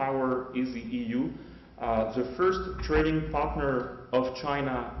economic power is the EU. The first trading partner of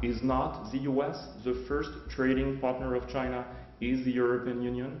China is not the US. The first trading partner of China is the European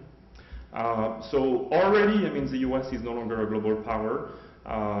Union. So already, I mean, the US is no longer a global power.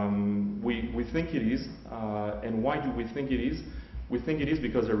 We think it is. And why do we think it is? We think it is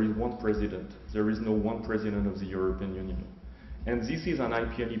because there is one president. There is no one president of the European Union. And this is an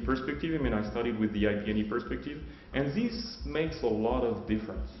IP&E perspective. I mean, I studied with the IP&E perspective. And this makes a lot of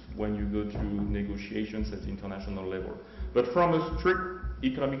difference when you go to negotiations at the international level. But from a strict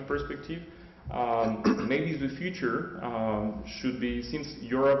economic perspective, maybe the future should be, since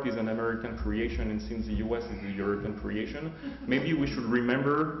Europe is an American creation and since the US is a European creation, maybe we should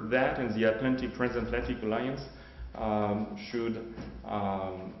remember that, and the Transatlantic Alliance should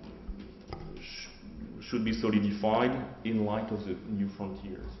be solidified in light of the new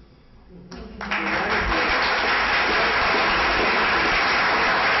frontiers.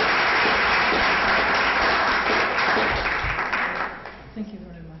 Thank you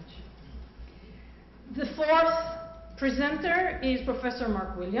very much. The fourth presenter is Professor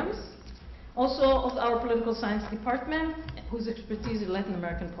Mark Williams, also of our political science department, whose expertise is Latin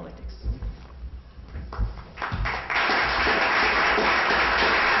American politics.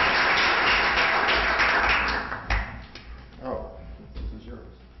 Oh, this is yours.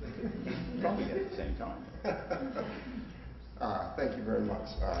 Probably at the same time. Thank you very much,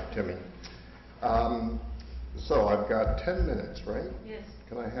 Timmy. So I've got 10 minutes, right? Yes.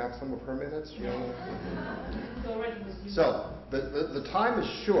 Can I have some of her minutes? Already So the time is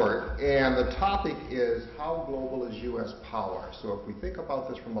short, and the topic is how global is U.S. power? So if we think about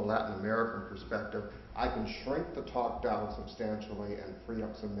this from a Latin American perspective, I can shrink the talk down substantially and free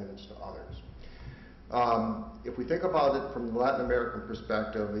up some minutes to others. If we think about it from the Latin American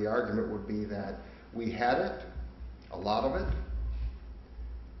perspective, the argument would be that we had it, a lot of it.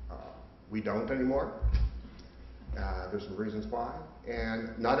 We don't anymore. There's some reasons why,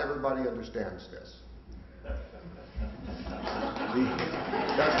 and not everybody understands this. That's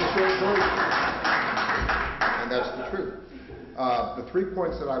the short version, and that's the truth. The 3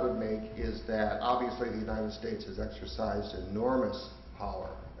 points that I would make is that obviously the United States has exercised enormous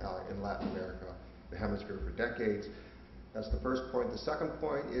power in Latin America, the hemisphere, for decades. That's the first point. The second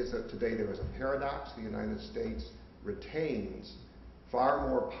point is that today there is a paradox. The United States retains far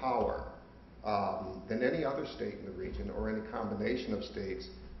more power than any other state in the region or any combination of states.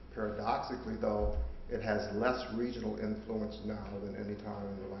 Paradoxically, though, it has less regional influence now than any time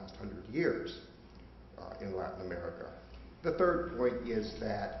in the last 100 years in Latin America. The third point is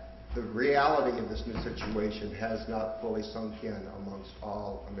that the reality of this new situation has not fully sunk in amongst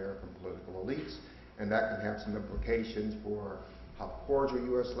all American political elites, and that can have some implications for how cordial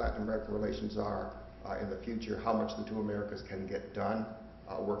U.S.-Latin American relations are in the future, how much the two Americas can get done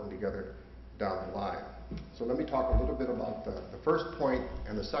working together down the line. So let me talk a little bit about the first point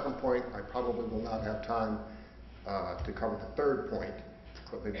and the second point. I probably will not have time to cover the third point,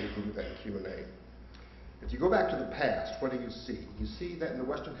 but maybe we can do that in Q&A. If you go back to the past, what do you see? You see that in the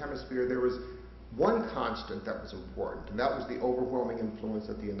Western Hemisphere there was one constant that was important, and that was the overwhelming influence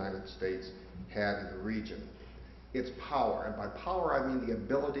that the United States had in the region. Its power, and by power I mean the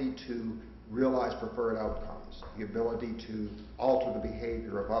ability to realize preferred outcomes, the ability to alter the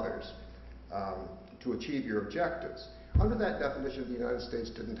behavior of others, to achieve your objectives. Under that definition, the United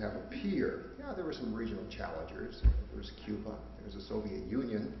States didn't have a peer. Yeah, there were some regional challengers. There was Cuba, there was the Soviet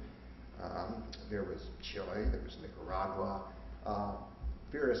Union, there was Chile, there was Nicaragua,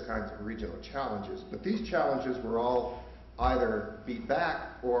 various kinds of regional challenges. But these challenges were all either beat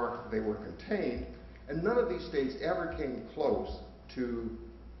back or they were contained, and none of these states ever came close to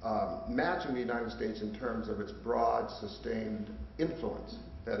matching the United States in terms of its broad, sustained influence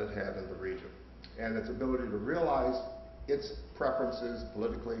that it had in the region, and its ability to realize its preferences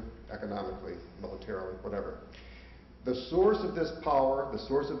politically, economically, militarily, whatever. The source of this power, the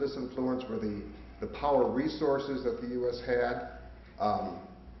source of this influence were the power resources that the U.S. had.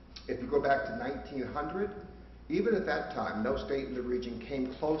 If you go back to 1900, even at that time, no state in the region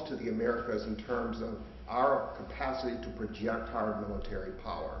came close to the Americas in terms of our capacity to project hard military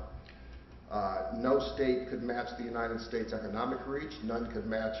power. No state could match the United States' economic reach. None could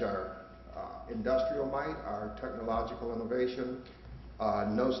match our industrial might, our technological innovation.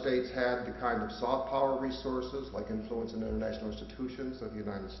 No states had the kind of soft power resources like influence in international institutions that the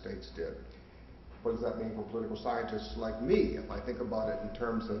United States did. What does that mean for political scientists like me? If I think about it in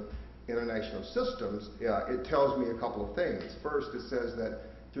terms of international systems, it tells me a couple of things. First, it says that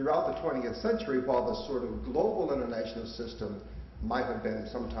throughout the 20th century, while the sort of global international system might have been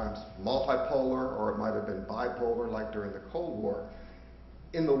sometimes multipolar or it might have been bipolar like during the Cold War,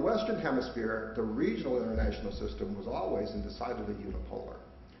 in the Western Hemisphere, the regional international system was always and decidedly unipolar.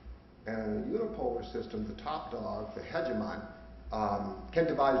 And in a unipolar system, the top dog, the hegemon, can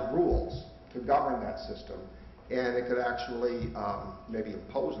devise rules to govern that system. And it could actually maybe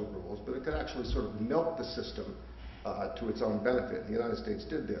impose the rules, but it could actually sort of milk the system to its own benefit. The United States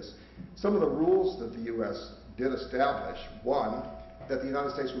did this. Some of the rules that the U.S. did establish, one, that the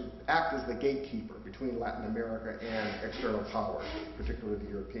United States would act as the gatekeeper between Latin America and external powers, particularly the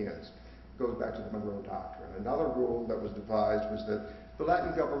Europeans. It goes back to the Monroe Doctrine. Another rule that was devised was that the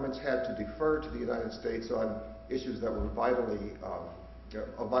Latin governments had to defer to the United States on issues that were of vital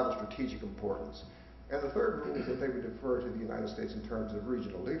strategic importance. And the third rule is that they would defer to the United States in terms of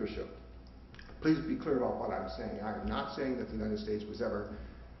regional leadership. Please be clear about what I'm saying. I am not saying that the United States was ever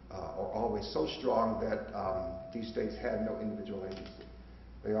or always so strong that these states had no individual agency.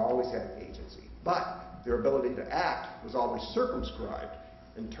 They always had agency. But their ability to act was always circumscribed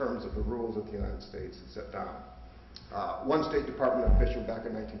in terms of the rules that the United States had set down. One State Department official back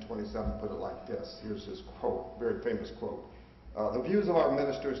in 1927 put it like this. Here's his quote, very famous quote. The views of our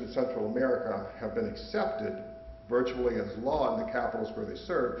ministers in Central America have been accepted virtually as law in the capitals where they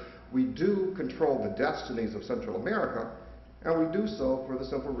serve. We do control the destinies of Central America, and we do so for the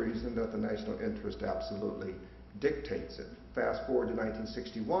simple reason that the national interest absolutely dictates it. Fast forward to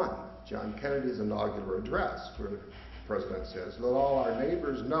 1961, John Kennedy's inaugural address, where the president says, let all our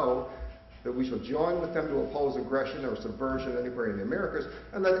neighbors know that we shall join with them to oppose aggression or subversion anywhere in the Americas,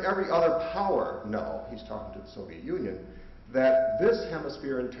 and let every other power know, he's talking to the Soviet Union, that this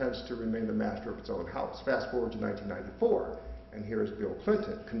hemisphere intends to remain the master of its own house. Fast forward to 1994, and here's Bill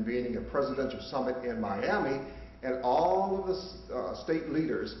Clinton convening a presidential summit in Miami, and all of the state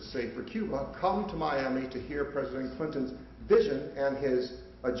leaders, save for Cuba, come to Miami to hear President Clinton's vision and his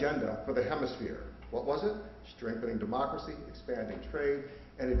agenda for the hemisphere. What was it? Strengthening democracy, expanding trade,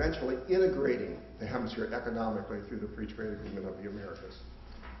 and eventually integrating the hemisphere economically through the free trade agreement of the Americas.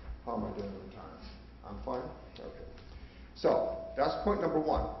 How am I doing on time? I'm fine? Okay. So that's point number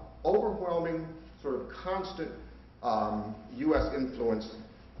one. Overwhelming, sort of constant U.S. influence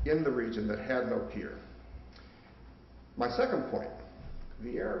in the region that had no peer. My second point,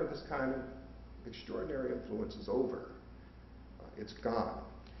 the era of this kind of extraordinary influence is over. It's gone.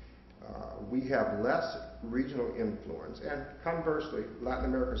 We have less regional influence, and conversely, Latin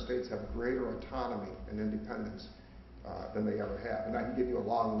American states have greater autonomy and independence than they ever have. And I can give you a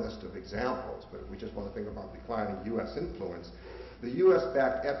long list of examples, but if we just want to think about declining U.S. influence, the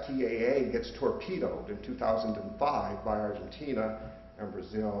U.S.-backed FTAA gets torpedoed in 2005 by Argentina and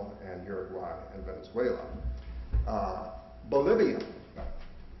Brazil and Uruguay and Venezuela. Bolivia,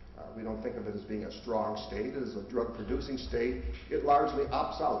 we don't think of it as being a strong state. It is a drug-producing state. It largely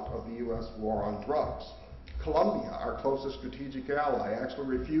opts out of the U.S. war on drugs. Colombia, our closest strategic ally, actually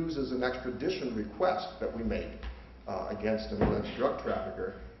refuses an extradition request that we make against an alleged drug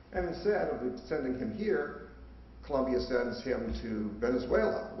trafficker. And instead of sending him here, Colombia sends him to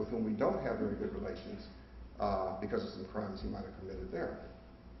Venezuela, with whom we don't have very good relations because of some crimes he might have committed there.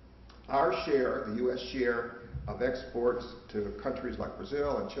 Our share, the U.S. share of exports to countries like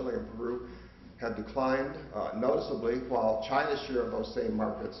Brazil and Chile and Peru have declined noticeably, while China's share of those same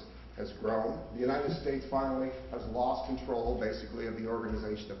markets has grown. The United States finally has lost control, basically, of the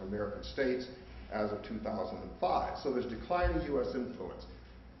Organization of American States as of 2005. So there's declining U.S. influence.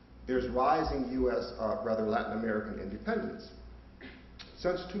 There's rising U.S., rather Latin American independence.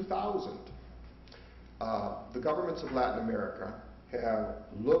 Since 2000, the governments of Latin America have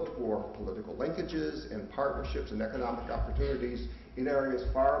looked for political linkages and partnerships and economic opportunities in areas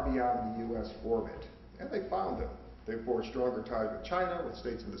far beyond the U.S. orbit. And they found them. They forged stronger ties with China, with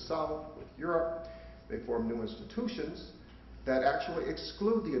states in the South, with Europe. They formed new institutions that actually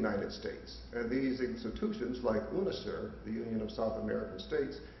exclude the United States. And these institutions, like UNICEF, the Union of South American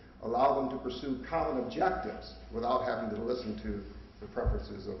States, allow them to pursue common objectives without having to listen to the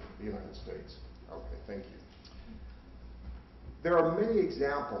preferences of the United States. Okay, thank you. There are many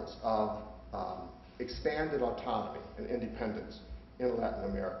examples of expanded autonomy and independence in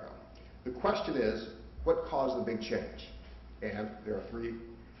Latin America. The question is, what caused the big change? And there are three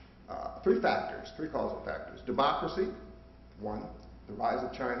causal factors. Democracy, one, the rise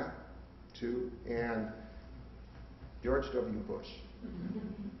of China, two, and George W. Bush,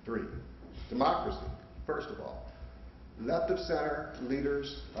 three. Democracy, first of all. Left of center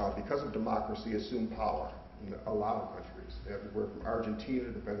leaders, because of democracy, assume power in a lot of countries, everywhere from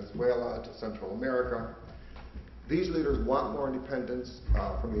Argentina to Venezuela to Central America. These leaders want more independence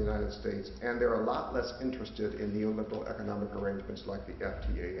from the United States, and they're a lot less interested in neoliberal economic arrangements like the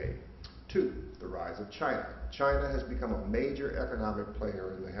FTAA. Two, the rise of China. China has become a major economic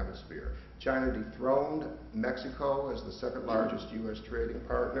player in the hemisphere. China dethroned Mexico as the second largest U.S. trading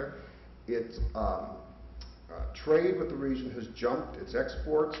partner. Its trade with the region has jumped its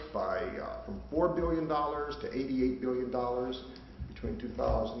exports by from $4 billion to $88 billion between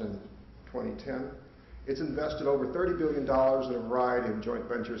 2000 and 2010. It's invested over $30 billion in a variety of joint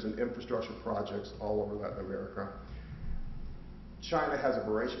ventures and infrastructure projects all over Latin America. China has a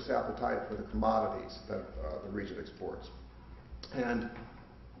voracious appetite for the commodities that the region exports. And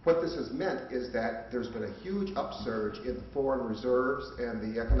what this has meant is that there's been a huge upsurge in foreign reserves, and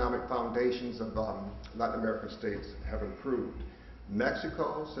the economic foundations of Latin American states have improved.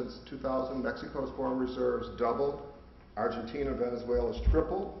 Mexico, since 2000, Mexico's foreign reserves doubled. Argentina and Venezuela's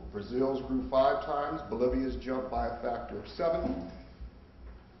tripled. Brazil's grew 5 times. Bolivia's jumped by a factor of 7.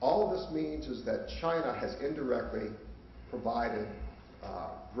 All of this means is that China has indirectly provided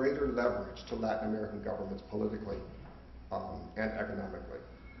greater leverage to Latin American governments politically and economically.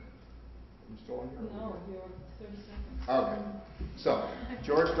 I'm still on here? No, you're 30 seconds. Okay. So,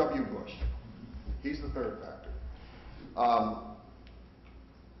 George W. Bush, he's the third factor.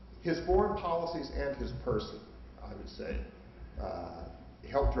 His foreign policies and his person, I would say,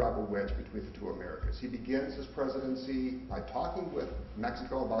 helped drive a wedge between the two Americas. He begins his presidency by talking with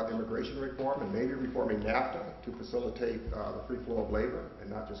Mexico about immigration reform and maybe reforming NAFTA to facilitate the free flow of labor and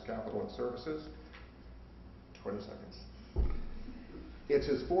not just capital and services. 20 seconds. It's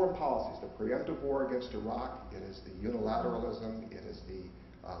his foreign policies, the preemptive war against Iraq, it is the unilateralism, it is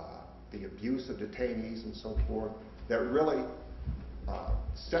the abuse of detainees and so forth that really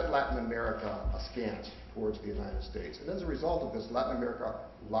set Latin America askance towards the United States. And as a result of this, Latin America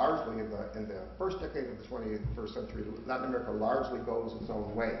largely, in the first decade of the 21st century, Latin America largely goes its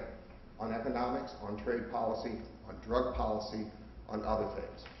own way on economics, on trade policy, on drug policy, on other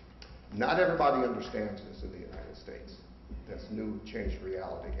things. Not everybody understands this in the United States. That's new, changed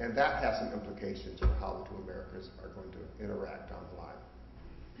reality. And that has some implications for how the two Americas are going to interact down the line.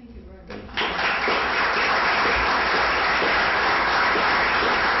 Thank you very much.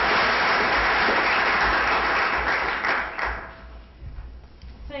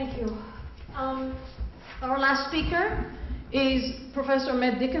 Thank you. Our last speaker is Professor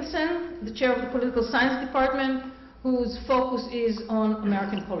Matt Dickinson, the chair of the Political Science Department, whose focus is on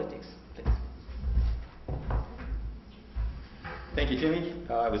American politics. Please. Thank you, Jimmy.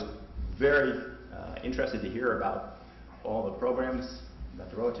 I was very interested to hear about all the programs that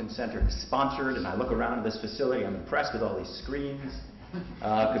the Rohatyn Center sponsored, and I look around this facility, I'm impressed with all these screens,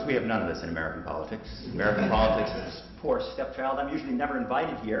 because we have none of this in American politics. American politics is poor stepchild. I'm usually never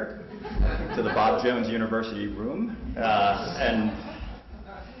invited here to the Bob Jones University room. And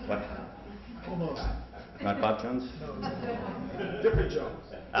what? Almost. Not Bob Jones? No. Different Jones.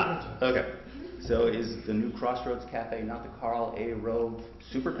 Okay. So is the new Crossroads Cafe not the Carl A. Rove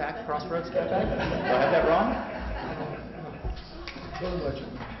Super PAC Crossroads Cafe? Do I have that wrong?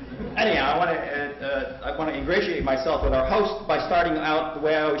 Anyhow, I want to ingratiate myself with our host by starting out the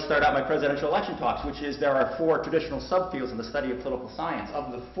way I always start out my presidential election talks, which is there are 4 traditional subfields in the study of political science.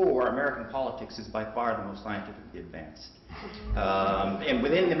 Of the 4, American politics is by far the most scientifically advanced. And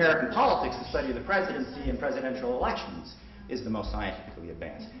within American politics, the study of the presidency and presidential elections is the most scientifically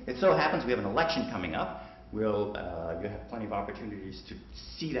advanced. It so happens we have an election coming up. You'll have plenty of opportunities to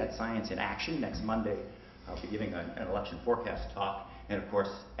see that science in action. Next Monday, I'll be giving an election forecast talk. And of course,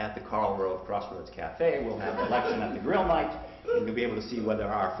 at the Karl Rove Crossroads Cafe, we'll have election at the grill night, and you'll be able to see whether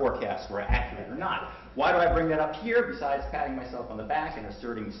our forecasts were accurate or not. Why do I bring that up here, besides patting myself on the back and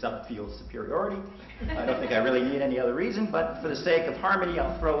asserting subfield superiority? I don't think I really need any other reason, but for the sake of harmony,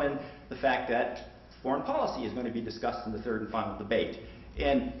 I'll throw in the fact that foreign policy is going to be discussed in the third and final debate.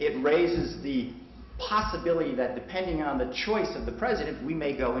 And it raises the possibility that depending on the choice of the president, we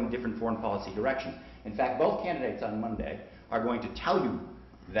may go in different foreign policy directions. In fact, both candidates on Monday are going to tell you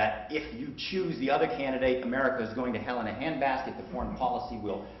that if you choose the other candidate, America is going to hell in a handbasket. The foreign policy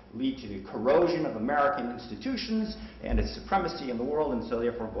will lead to the corrosion of American institutions and its supremacy in the world, and so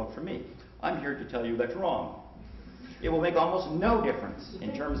therefore vote for me. I'm here to tell you that's wrong. It will make almost no difference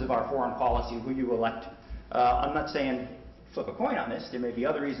in terms of our foreign policy who you elect. I'm not saying flip a coin on this. There may be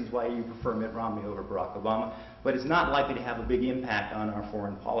other reasons why you prefer Mitt Romney over Barack Obama, but it's not likely to have a big impact on our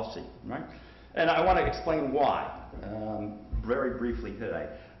foreign policy, right? And I want to explain why very briefly today.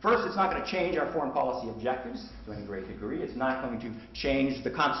 First, it's not going to change our foreign policy objectives to any great degree. It's not going to change the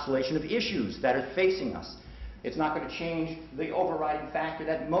constellation of issues that are facing us. It's not going to change the overriding factor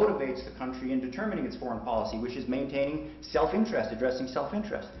that motivates the country in determining its foreign policy, which is maintaining self-interest, addressing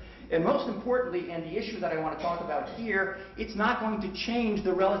self-interest. And most importantly, and the issue that I want to talk about here, it's not going to change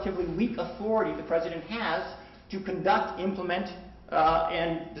the relatively weak authority the president has to conduct, implement,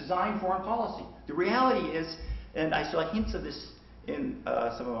 and design foreign policy. The reality is, and I saw hints of this in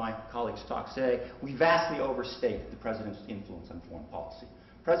some of my colleagues' talks today, we vastly overstate the president's influence on foreign policy.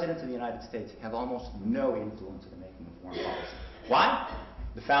 Presidents of the United States have almost no influence in the making of foreign policy. Why?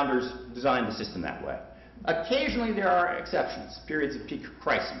 The founders designed the system that way. Occasionally there are exceptions, periods of peak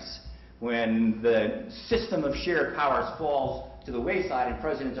crises, when the system of shared powers falls to the wayside and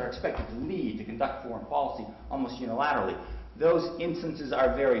presidents are expected to lead, to conduct foreign policy almost unilaterally. Those instances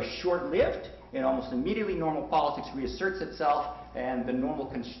are very short-lived, and almost immediately normal politics reasserts itself, and the normal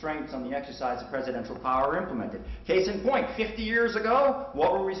constraints on the exercise of presidential power are implemented. Case in point, 50 years ago,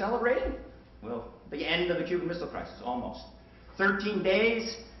 what were we celebrating? Well, the end of the Cuban Missile Crisis, almost. 13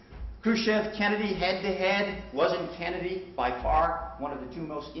 days, Khrushchev, Kennedy, head-to-head. Wasn't Kennedy by far one of the 2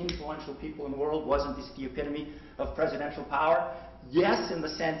 most influential people in the world? Wasn't this the epitome of presidential power? Yes, in the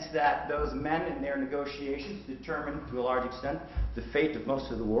sense that those men in their negotiations determined, to a large extent, the fate of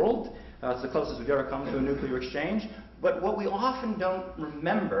most of the world. It's the closest we've ever come to a nuclear exchange. But what we often don't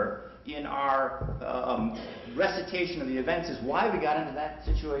remember in our recitation of the events is why we got into that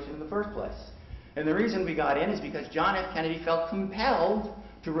situation in the first place. And the reason we got in is because John F. Kennedy felt compelled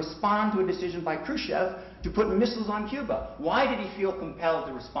to respond to a decision by Khrushchev to put missiles on Cuba. Why did he feel compelled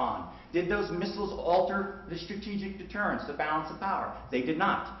to respond? Did those missiles alter the strategic deterrence, the balance of power? They did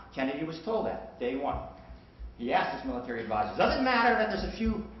not. Kennedy was told that, day one. He asked his military advisors, does it matter that there's a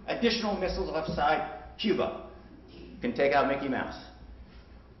few additional missiles outside Cuba? Can take out Mickey Mouse.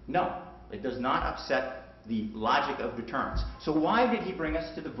 No, it does not upset the logic of deterrence. So why did he bring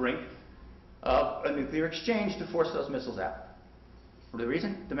us to the brink of a nuclear exchange to force those missiles out? For the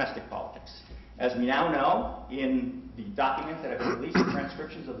reason? Domestic politics. As we now know, in the documents that have been released, the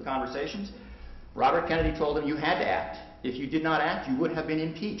transcriptions of the conversations, Robert Kennedy told him you had to act. If you did not act, you would have been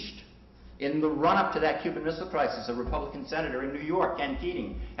impeached. In the run-up to that Cuban Missile Crisis, a Republican senator in New York, Ken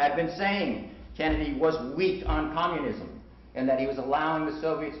Keating, had been saying Kennedy was weak on communism and that he was allowing the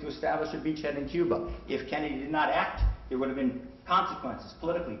Soviets to establish a beachhead in Cuba. If Kennedy did not act, there would have been consequences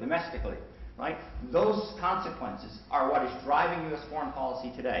politically, domestically. Right? Those consequences are what is driving U.S. foreign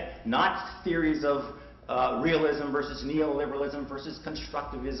policy today, not theories of realism versus neoliberalism versus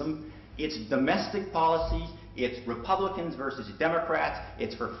constructivism. It's domestic policy. It's Republicans versus Democrats.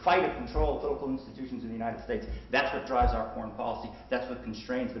 It's for fight of control of political institutions in the United States. That's what drives our foreign policy. That's what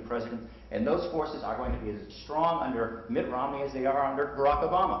constrains the president. And those forces are going to be as strong under Mitt Romney as they are under Barack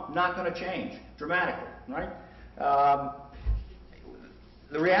Obama. Not going to change dramatically, right?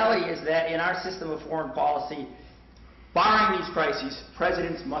 The reality is that in our system of foreign policy, barring these crises,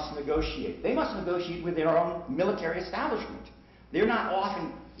 presidents must negotiate. They must negotiate with their own military establishment. They're not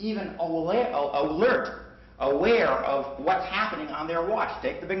often even aware of what's happening on their watch.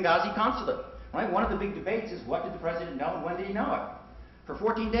 Take the Benghazi consulate. Right? One of the big debates is what did the president know and when did he know it? For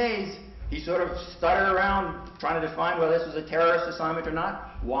 14 days, he sort of stuttered around trying to define whether this was a terrorist assignment or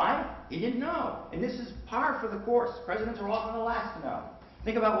not. Why? He didn't know. And this is par for the course. Presidents are often the last to know.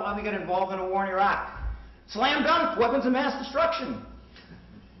 Think about why we got involved in a war in Iraq. Slam dunk, weapons of mass destruction.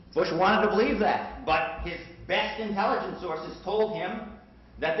 Bush wanted to believe that, but his best intelligence sources told him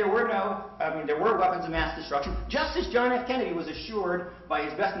that there were weapons of mass destruction, just as John F. Kennedy was assured by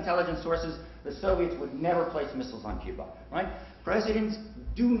his best intelligence sources the Soviets would never place missiles on Cuba. Right? Presidents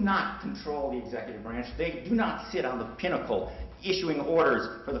do not control the executive branch. They do not sit on the pinnacle issuing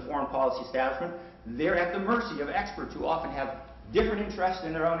orders for the foreign policy establishment. They're at the mercy of experts who often have different interests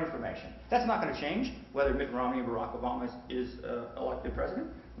in their own information. That's not going to change whether Mitt Romney or Barack Obama is elected president.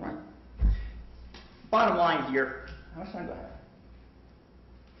 Right? Bottom line here, how much time do I have?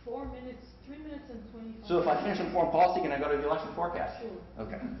 4 minutes, 3 minutes and 25. So if I finish on foreign policy, can I go to the election forecast? Sure.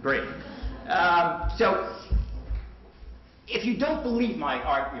 Okay, great. So if you don't believe my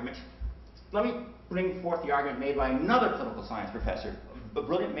argument, let me bring forth the argument made by another political science professor, a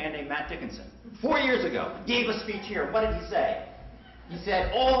brilliant man named Matt Dickinson. 4 years ago, he gave a speech here. What did he say? He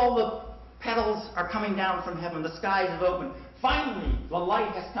said, all the petals are coming down from heaven. The skies have opened. Finally, the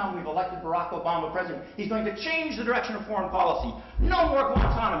light has come. We've elected Barack Obama president. He's going to change the direction of foreign policy. No more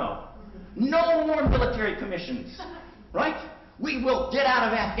Guantanamo. No more military commissions. Right? We will get out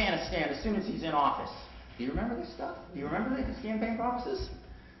of Afghanistan as soon as he's in office. Do you remember this stuff? Do you remember his campaign promises?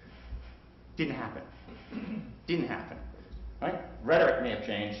 Didn't happen. Didn't happen. Right? Rhetoric may have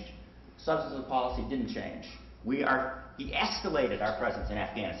changed. Substance of policy didn't change. He escalated our presence in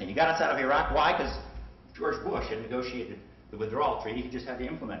Afghanistan. He got us out of Iraq. Why? Because George Bush had negotiated the withdrawal treaty. He just had to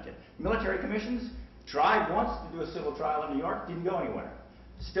implement it. Military commissions tried once to do a civil trial in New York. Didn't go anywhere.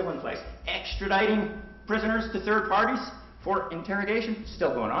 Still in place. Extraditing prisoners to third parties for interrogation.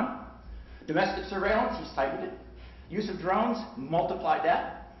 Still going on. Domestic surveillance. He's tightened it. Use of drones. Multiplied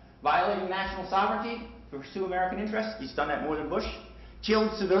that. Violating national sovereignty to pursue American interests. He's done that more than Bush.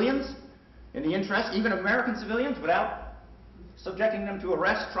 Killed civilians in the interest, even American civilians, without subjecting them to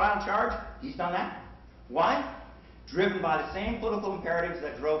arrest, trial, charge. He's done that. Why? Driven by the same political imperatives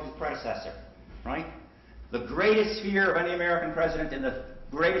that drove his predecessor. Right? The greatest fear of any American president and the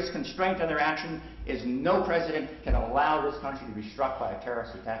greatest constraint on their action is no president can allow this country to be struck by a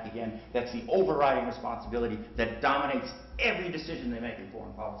terrorist attack again. That's the overriding responsibility that dominates every decision they make in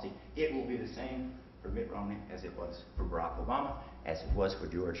foreign policy. It will be the same for Mitt Romney as it was for Barack Obama, as it was for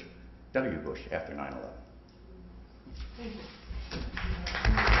George W. Bush after 9/11. Thank you.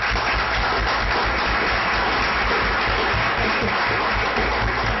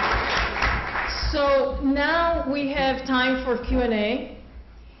 So now we have time for Q&A,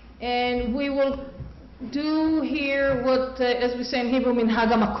 and we will do here what, as we say in Hebrew,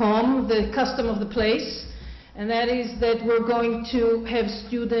 minhag hamakom, the custom of the place, and that is that we're going to have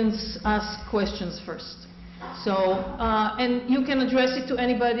students ask questions first. So, and you can address it to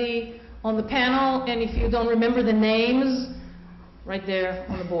anybody on the panel, and if you don't remember the names, right there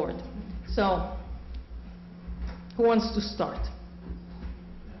on the board. So, who wants to start?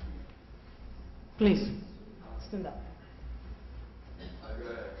 Please, stand up. I've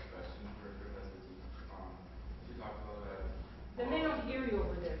got a question for Professor Teets. She talked a little bit. They may not hear you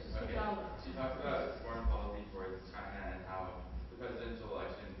over there, so speak louder. She talked about foreign policy towards China and how the presidential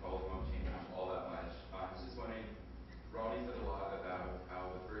election probably won't change all that much. I was just wondering, Ronnie said a lot about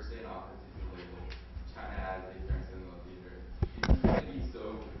how the first day in office he's been labeled China as a threat in the future. Do you think that he's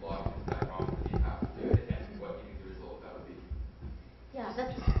so locked into that promise that he has to do it, and what do you think the result of that would be? Yeah,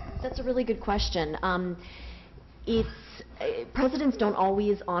 that's a really good question. Presidents don't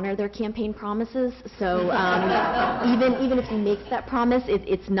always honor their campaign promises, so even if he makes that promise,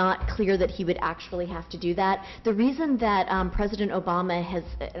 it's not clear that he would actually have to do that. The reason that President Obama has,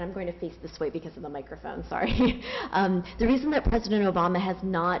 and I'm going to face this way because of the microphone, sorry. The reason that President Obama has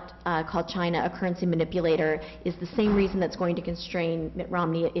not called China a currency manipulator is the same reason that's going to constrain Mitt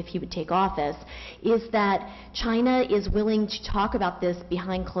Romney if he would take office, is that China is willing to talk about this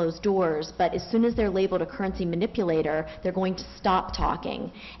behind closed doors, but as soon as they're labeled a currency manipulator, they're going to stop talking.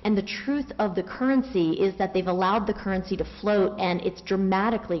 And the truth of the currency is that they've allowed the currency to float, and it's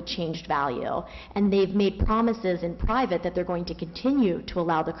dramatically changed value. And they've made promises in private that they're going to continue to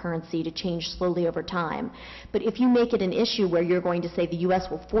allow the currency to change slowly over time. But if you make it an issue where you're going to say the U.S.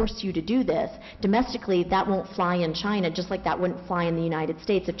 will force you to do this, domestically that won't fly in China, just like that wouldn't fly in the United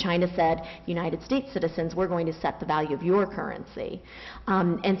States if China said, United States citizens, we're going to set the value of your currency.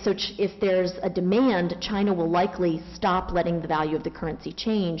 And so if there's a demand, China will likely stop letting the value of the currency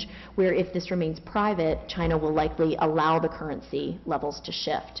change, where if this remains private, China will likely allow the currency levels to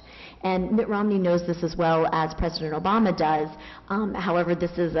shift. And Mitt Romney knows this as well as President Obama does. However,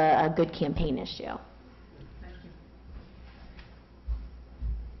 this is a good campaign issue. Thank you.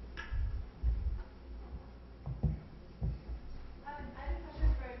 I have a question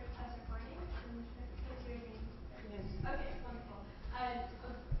for Professor Corning. What's your name? Yes. Okay, wonderful.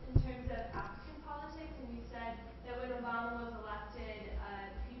 In terms of African politics, and you said that when Obama was elected,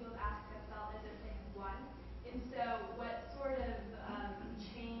 people of Africa felt as if they had won. And so what sort of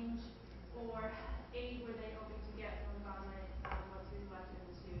change or aid were they hoping to get from Obama once he was elected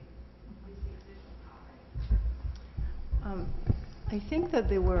into these additional powers? I think that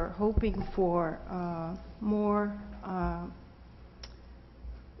they were hoping for more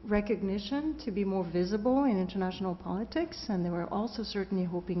recognition, to be more visible in international politics, and they were also certainly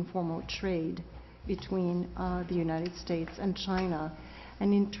hoping for more trade between the United States and China,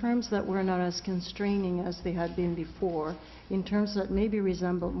 and in terms that were not as constraining as they had been before, in terms that maybe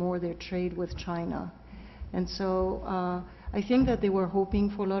resembled more their trade with China. And so I think that they were hoping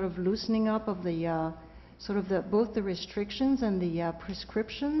for a lot of loosening up of the both the restrictions and the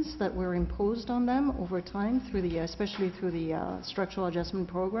prescriptions that were imposed on them over time, through especially through the structural adjustment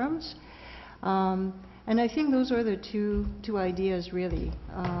programs. And I think those are the two ideas, really.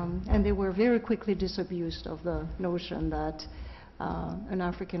 And they were very quickly disabused of the notion that an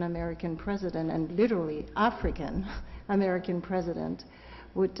African-American president, and literally African-American president,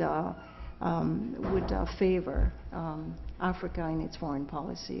 would favor Africa in its foreign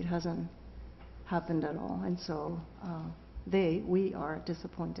policy. It hasn't happened at all. And so we are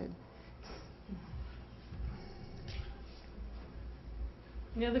disappointed.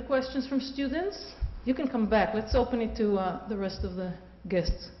 Any other questions from students? You can come back. Let's open it to the rest of the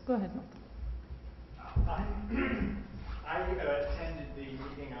guests. Go ahead, Martha. I attended the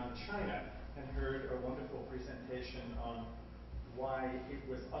meeting on China and heard a wonderful presentation on why it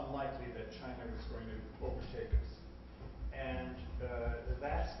was unlikely that China was going to overtake us. And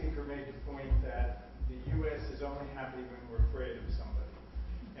that speaker made the point that the U.S. is only happy when we're afraid of somebody.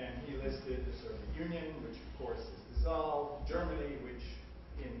 And he listed the Soviet Union, which of course is dissolved, Germany, which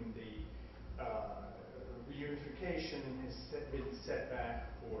in the reunification has been set back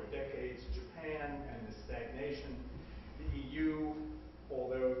for decades, Japan and the stagnation, the EU,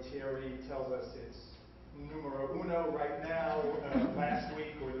 although Thierry tells us it's numero uno right now, last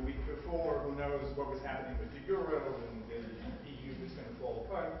week or the week before, who knows what was happening with the euro, and the EU was going to fall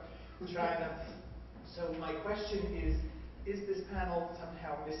apart, China. So my question is this panel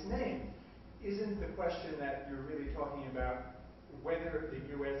somehow misnamed? Isn't the question that you're really talking about whether the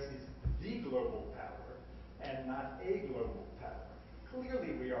U.S. is the global power and not a global power?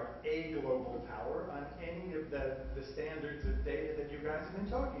 Clearly we are a global power on any of the standards of data that you guys have been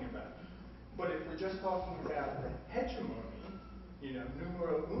talking about. But if we're just talking about hegemony, you know,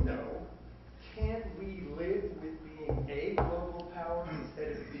 numero uno, can't we live with being a global power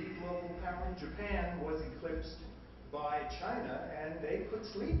instead of the global power? Japan was eclipsed by China, and they could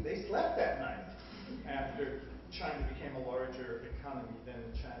sleep. They slept that night after China became a larger economy than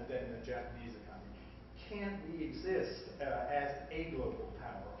the Japanese economy. Can't we exist as a global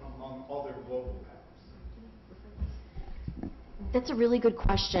power among other global powers? That's a really good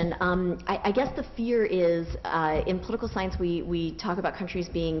question. I guess the fear is, in political science, we talk about countries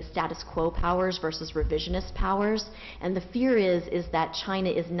being status quo powers versus revisionist powers, and the fear is that China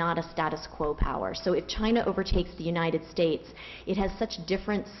is not a status quo power. So if China overtakes the United States, it has such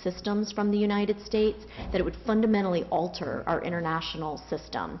different systems from the United States that it would fundamentally alter our international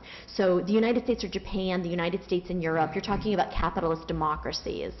system. So the United States or Japan, the United States and Europe, you're talking about capitalist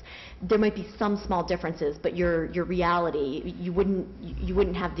democracies. There might be some small differences, but your reality, you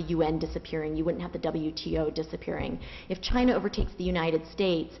wouldn't have the UN disappearing, you wouldn't have the WTO disappearing. If China overtakes the United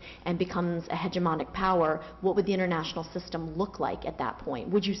States and becomes a hegemonic power, what would the international system look like at that point?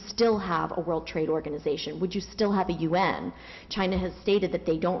 Would you still have a World Trade Organization? Would you still have a UN? China has stated that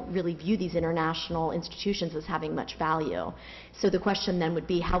they don't really view these international institutions as having much value. So the question then would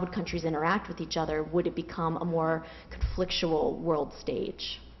be, how would countries interact with each other? Would it become a more conflictual world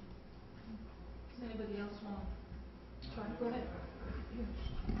stage? Does anybody else want to try? Go ahead.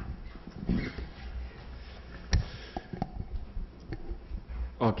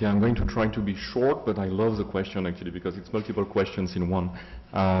 Okay, I'm going to try to be short, but I love the question actually because it's multiple questions in one.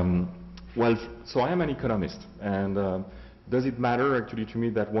 Well, so I am an economist, and does it matter actually to me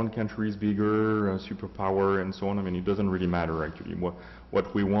that one country is bigger, a superpower, and so on? I mean, it doesn't really matter actually.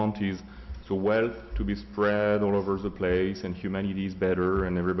 What we want is the wealth to be spread all over the place, and humanity is better,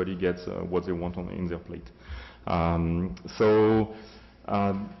 and everybody gets what they want in their plate.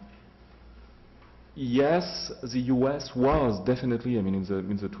 Yes, the U.S. was definitely, I mean,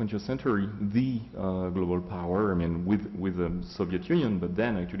 in the 20th century, the global power. I mean, with the Soviet Union, but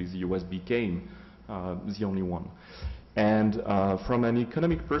then actually the U.S. became the only one. And from an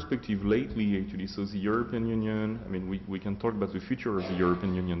economic perspective, lately, actually, so the European Union. I mean, we can talk about the future of the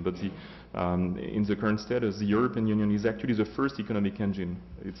European Union, but in the current status, the European Union is actually the first economic engine.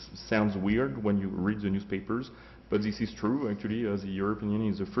 It sounds weird when you read the newspapers. But this is true, actually. The European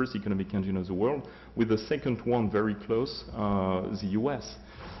Union is the first economic engine of the world, with the second one very close, the US.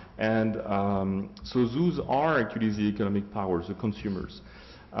 And so those are actually the economic powers, the consumers.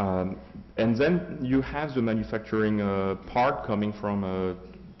 And then you have the manufacturing part coming from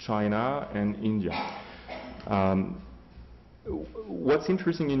China and India. What's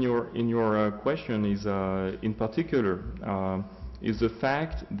interesting in your question is, in particular, is the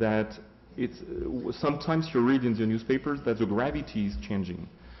fact that sometimes you read in the newspapers that the gravity is changing.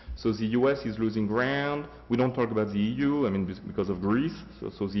 So the US is losing ground. We don't talk about the EU, I mean, because of Greece.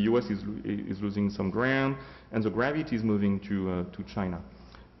 So the US is losing some ground, and the gravity is moving to China.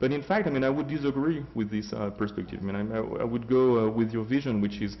 But in fact, I mean, I would disagree with this perspective. I mean, I would go with your vision,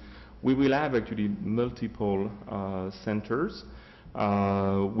 which is we will have actually multiple centers.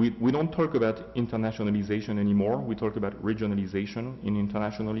 We don't talk about internationalization anymore. We talk about regionalization in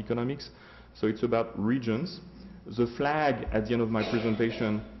international economics. So it's about regions. The flag at the end of my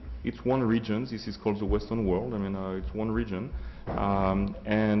presentation, it's one region. This is called the Western world. I mean, it's one region. And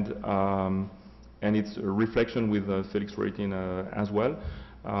it's a reflection with Felix Rohatyn as well.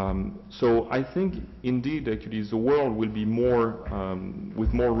 So I think indeed actually the world will be more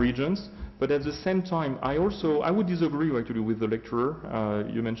with more regions. But at the same time, I would disagree actually with the lecturer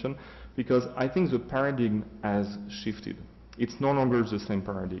you mentioned, because I think the paradigm has shifted. It's no longer the same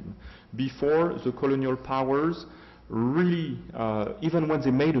paradigm. Before, the colonial powers really, even when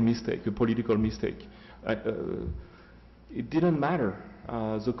they made a mistake, a political mistake, it didn't matter.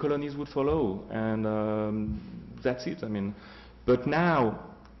 The colonies would follow, and that's it. I mean, but now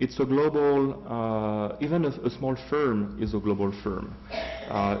it's a global, even a small firm is a global firm.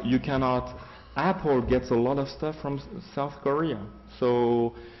 You cannot, Apple gets a lot of stuff from South Korea.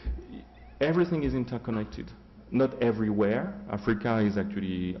 So everything is interconnected. Not everywhere. Africa is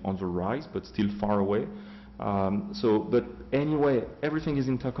actually on the rise, but still far away. But anyway, everything is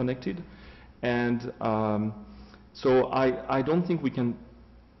interconnected. And so I don't think we can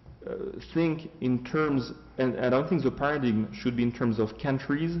think in terms, and I don't think the paradigm should be in terms of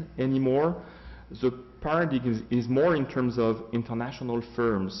countries anymore. The paradigm is more in terms of international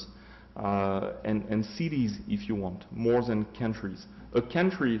firms and cities, if you want, more than countries. A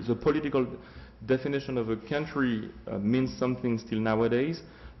country, the political definition of a country means something still nowadays,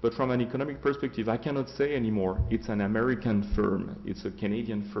 But from an economic perspective, I cannot say anymore it's an American firm, it's a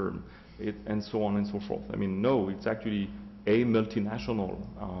Canadian firm, and so on and so forth. I mean, no, it's actually a multinational.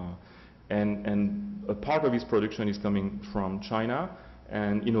 And a part of its production is coming from China,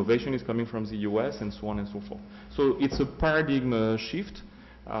 and innovation is coming from the US, and so on and so forth. So it's a paradigm shift,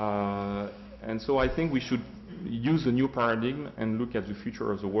 and so I think we should use a new paradigm and look at the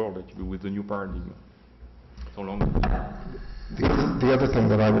future of the world actually with the new paradigm. So long. The other thing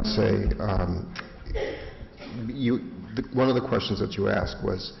that I would say, one of the questions that you asked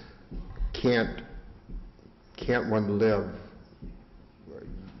was, can't one live,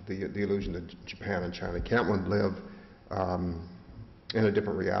 the illusion of Japan and China, can't one live in a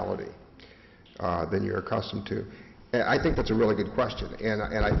different reality than you're accustomed to? And I think that's a really good question, and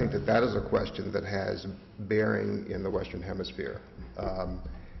I think that that is a question that has bearing in the Western Hemisphere.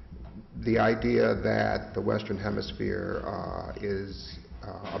 The idea that the Western Hemisphere is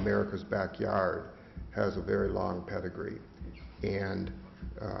America's backyard has a very long pedigree, and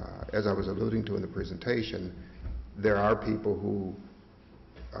as I was alluding to in the presentation, there are people who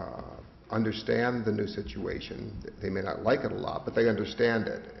understand the new situation. They may not like it a lot, but they understand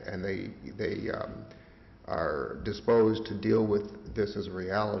it, and they are disposed to deal with this as a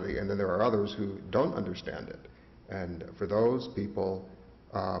reality. And then there are others who don't understand it. And for those people,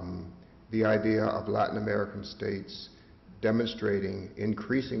 the idea of Latin American states demonstrating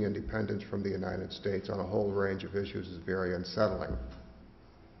increasing independence from the United States on a whole range of issues is very unsettling.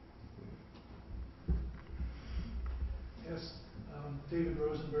 Yes, David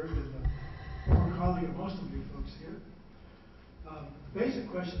Rosenberg, and a former colleague of most of you folks here. The basic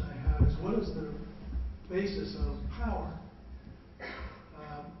question I have is, what is the basis of power?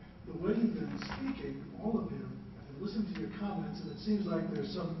 The way you've been speaking, all of you, I've been listening to your comments, and it seems like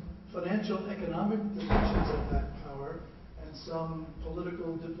there's some financial, economic dimensions of that power, and some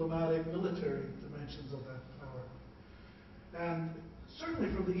political, diplomatic, military dimensions of that power. And certainly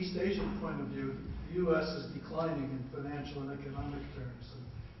from the East Asian point of view, the U.S. is declining in financial and economic terms. And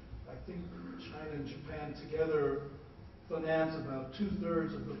I think China and Japan together finance about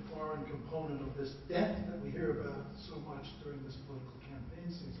 2/3 of the foreign component of this debt that we hear about so much during this political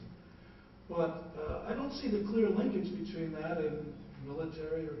campaign season. But I don't see the clear linkage between that and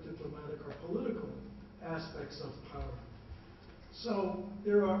military or diplomatic or political aspects of power. So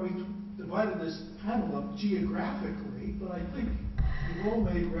we've divided this panel up geographically, but I think you've all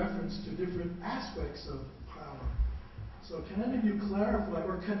made reference to different aspects of power. So can any of you clarify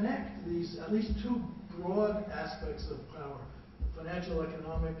or connect these at least two broad aspects of power, the financial,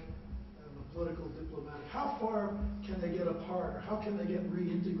 economic, and the political, diplomatic? How far can they get apart, or how can they get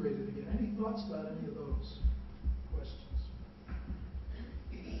reintegrated again? Any thoughts about any of those questions?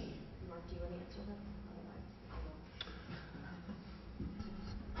 Mark, do you want to answer that?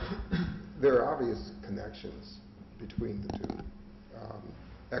 There are obvious connections between the two.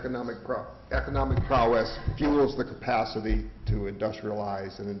 Economic prowess fuels the capacity to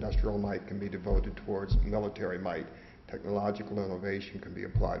industrialize, and industrial might can be devoted towards military might. Technological innovation can be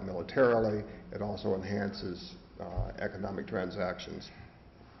applied militarily. It also enhances economic transactions.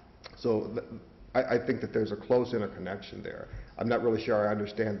 So I think that there's a close interconnection there. I'm not really sure I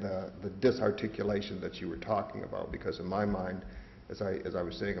understand the disarticulation that you were talking about, because in my mind, as I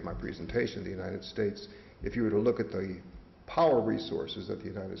was saying in my presentation, the United States, if you were to look at the power resources that the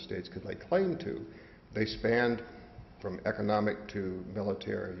United States could lay claim to, they spanned from economic to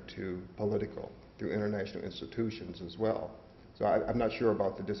military to political, through international institutions as well. So I'm not sure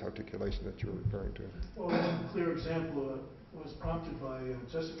about the disarticulation that you're referring to. Well, a clear example was prompted by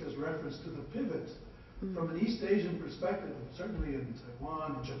Jessica's reference to the pivot. From an East Asian perspective, certainly in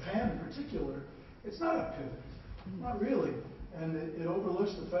Taiwan and Japan in particular, it's not a pivot, not really. And it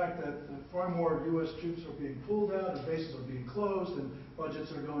overlooks the fact that far more U.S. troops are being pulled out, and bases are being closed, and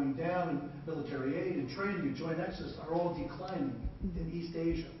budgets are going down, and military aid and training and joint exercises are all declining in East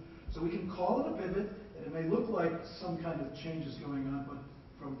Asia. So we can call it a pivot, and it may look like some kind of change is going on, but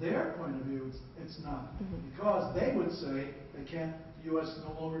from their point of view, it's not. Because they would say the U.S.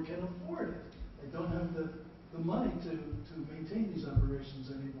 no longer can afford it. They don't have the money to maintain these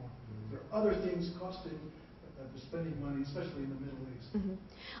operations anymore. There are other things costing. They're spending money, especially in the Middle East.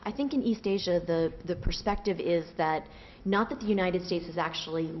 I think in East Asia, the perspective is that Not that the United States has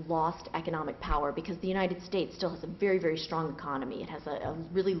actually lost economic power, because the United States still has a very, very strong economy. It has a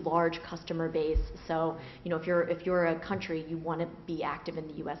really large customer base. So, you know, if you're a country, you want to be active in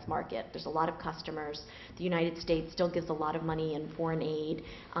the U.S. market. There's a lot of customers. The United States still gives a lot of money in foreign aid.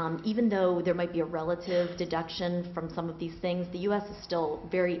 Even though there might be a relative deduction from some of these things, the U.S. is still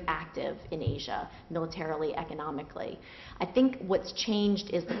very active in Asia, militarily, economically. I think what's changed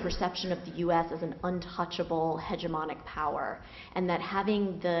is the perception of the U.S. as an untouchable hegemonic power, and that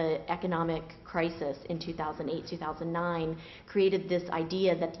having the economic crisis in 2008, 2009 created this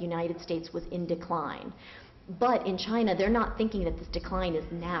idea that the United States was in decline. But in China, they're not thinking that this decline is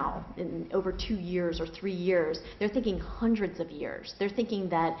now, in over 2 years or 3 years. They're thinking hundreds of years. They're thinking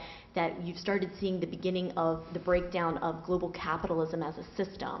that you've started seeing the beginning of the breakdown of global capitalism as a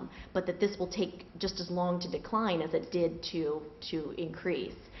system, but that this will take just as long to decline as it did to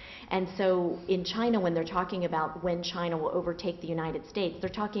increase. And so in China, when they're talking about when China will overtake the United States, they're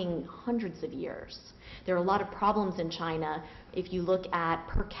talking hundreds of years. There are a lot of problems in China. If you look at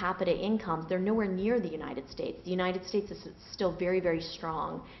per capita incomes, they're nowhere near the United States. The United States is still very, very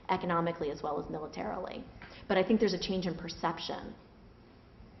strong economically as well as militarily. But I think there's a change in perception.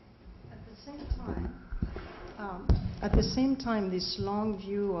 At the same time, this long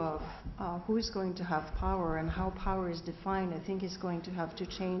view of who is going to have power and how power is defined, I think is going to have to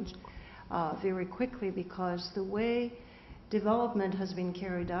change very quickly, because the way development has been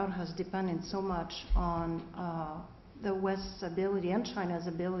carried out has depended so much on the West's ability and China's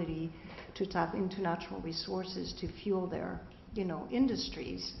ability to tap into natural resources to fuel their,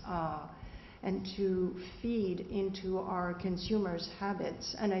 industries and to feed into our consumers'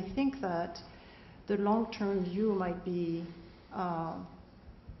 habits. And I think that the long-term view might be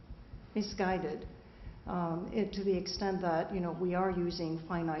misguided to the extent that we are using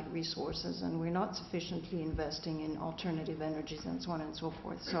finite resources and we're not sufficiently investing in alternative energies and so on and so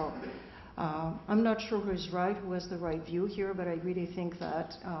forth. So I'm not sure who's right, who has the right view here, but I really think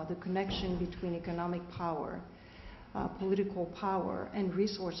that the connection between economic power, political power, and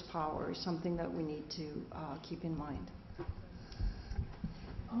resource power is something that we need to keep in mind.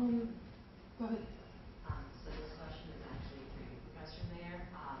 Go ahead. So this question is actually for you, Professor Mayer.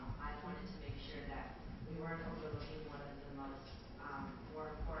 I wanted to make sure that we weren't overlooking one of the most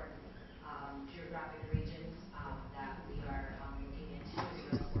more important geographic regions that we are looking into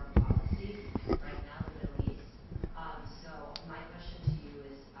in U.S. foreign policy right now, the Middle East. So my question to you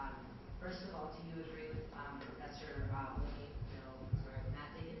is, first of all, do you agree with Professor Matt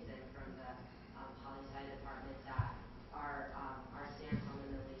Dickinson from the Poli-Sci department that our stance on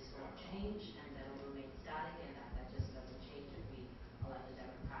the Middle East won't change and that it will remain static, and that just doesn't change if we elect a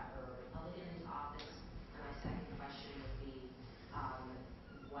Democrat or a Republican into office? And my second question would be,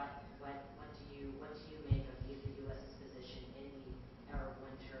 what do you make of the U.S.'s position in the Arab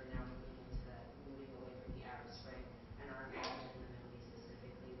winter, now moving away from the Arab Spring, and our involvement in the Middle East,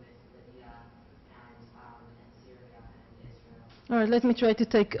 specifically with Libya and Syria and Israel? All right, let me try to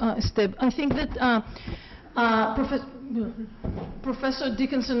take a step. I think that Professor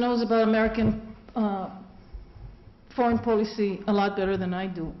Dickinson knows about American foreign policy a lot better than I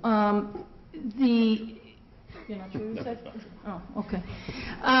do. You're not sure you said? Oh, okay.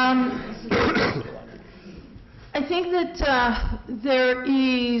 I think that there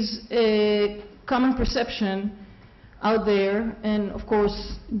is a common perception out there, and of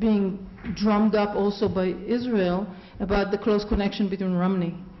course being drummed up also by Israel, about the close connection between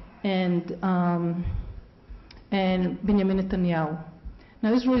Romney and Benjamin Netanyahu.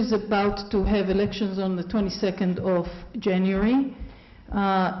 Now, Israel is about to have elections on the 22nd of January.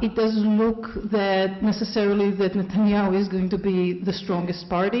 It doesn't look that necessarily that Netanyahu is going to be the strongest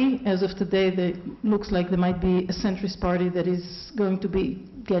party. As of today, it looks like there might be a centrist party that is going to be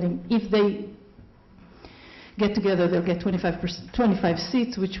getting, if they get together, they'll get 25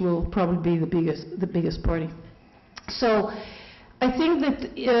 seats, which will probably be the biggest party. So I think that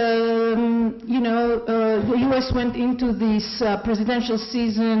the U.S. went into this presidential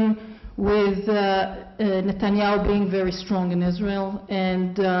season with Netanyahu being very strong in Israel,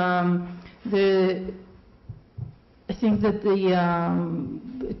 and I think that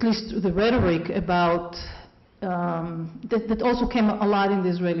at least the rhetoric about that also came a lot in the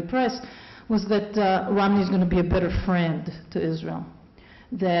Israeli press was that Romney is going to be a better friend to Israel,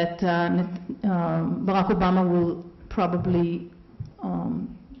 that Barack Obama will probably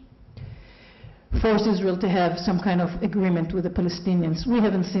force Israel to have some kind of agreement with the Palestinians. We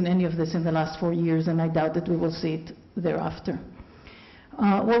haven't seen any of this in the last 4 years, and I doubt that we will see it thereafter.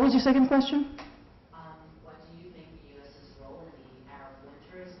 What was your second question? What do you think the U.S.'s role in the Arab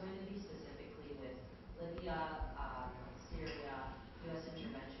winter is going to be, specifically with Libya,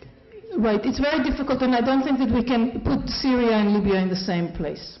 Right, it's very difficult, and I don't think that we can put Syria and Libya in the same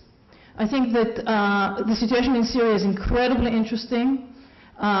place. I think that the situation in Syria is incredibly interesting.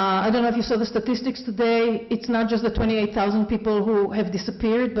 I don't know if you saw the statistics today. It's not just the 28,000 people who have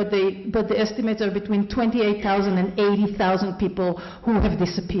disappeared, but the estimates are between 28,000 and 80,000 people who have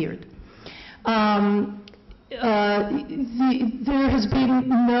disappeared. There has been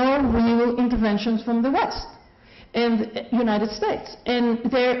no real interventions from the West and United States.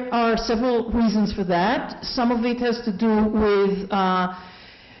 And there are several reasons for that. Some of it has to do with,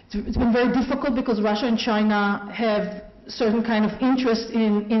 it's been very difficult because Russia and China have certain kind of interest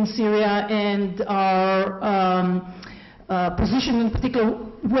in Syria and are positioned in a particular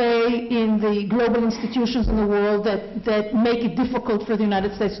way in the global institutions in the world that make it difficult for the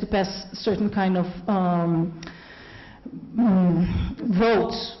United States to pass certain kind of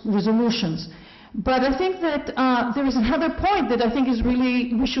votes, resolutions. But I think that there is another point that I think is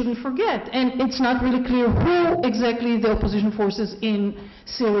really, we shouldn't forget, and it's not really clear who exactly the opposition forces in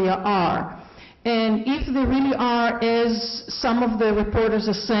Syria are. And if they really are, as some of the reporters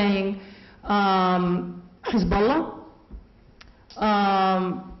are saying, Hezbollah,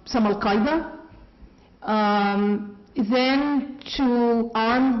 some Al-Qaeda, then to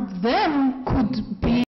arm them could be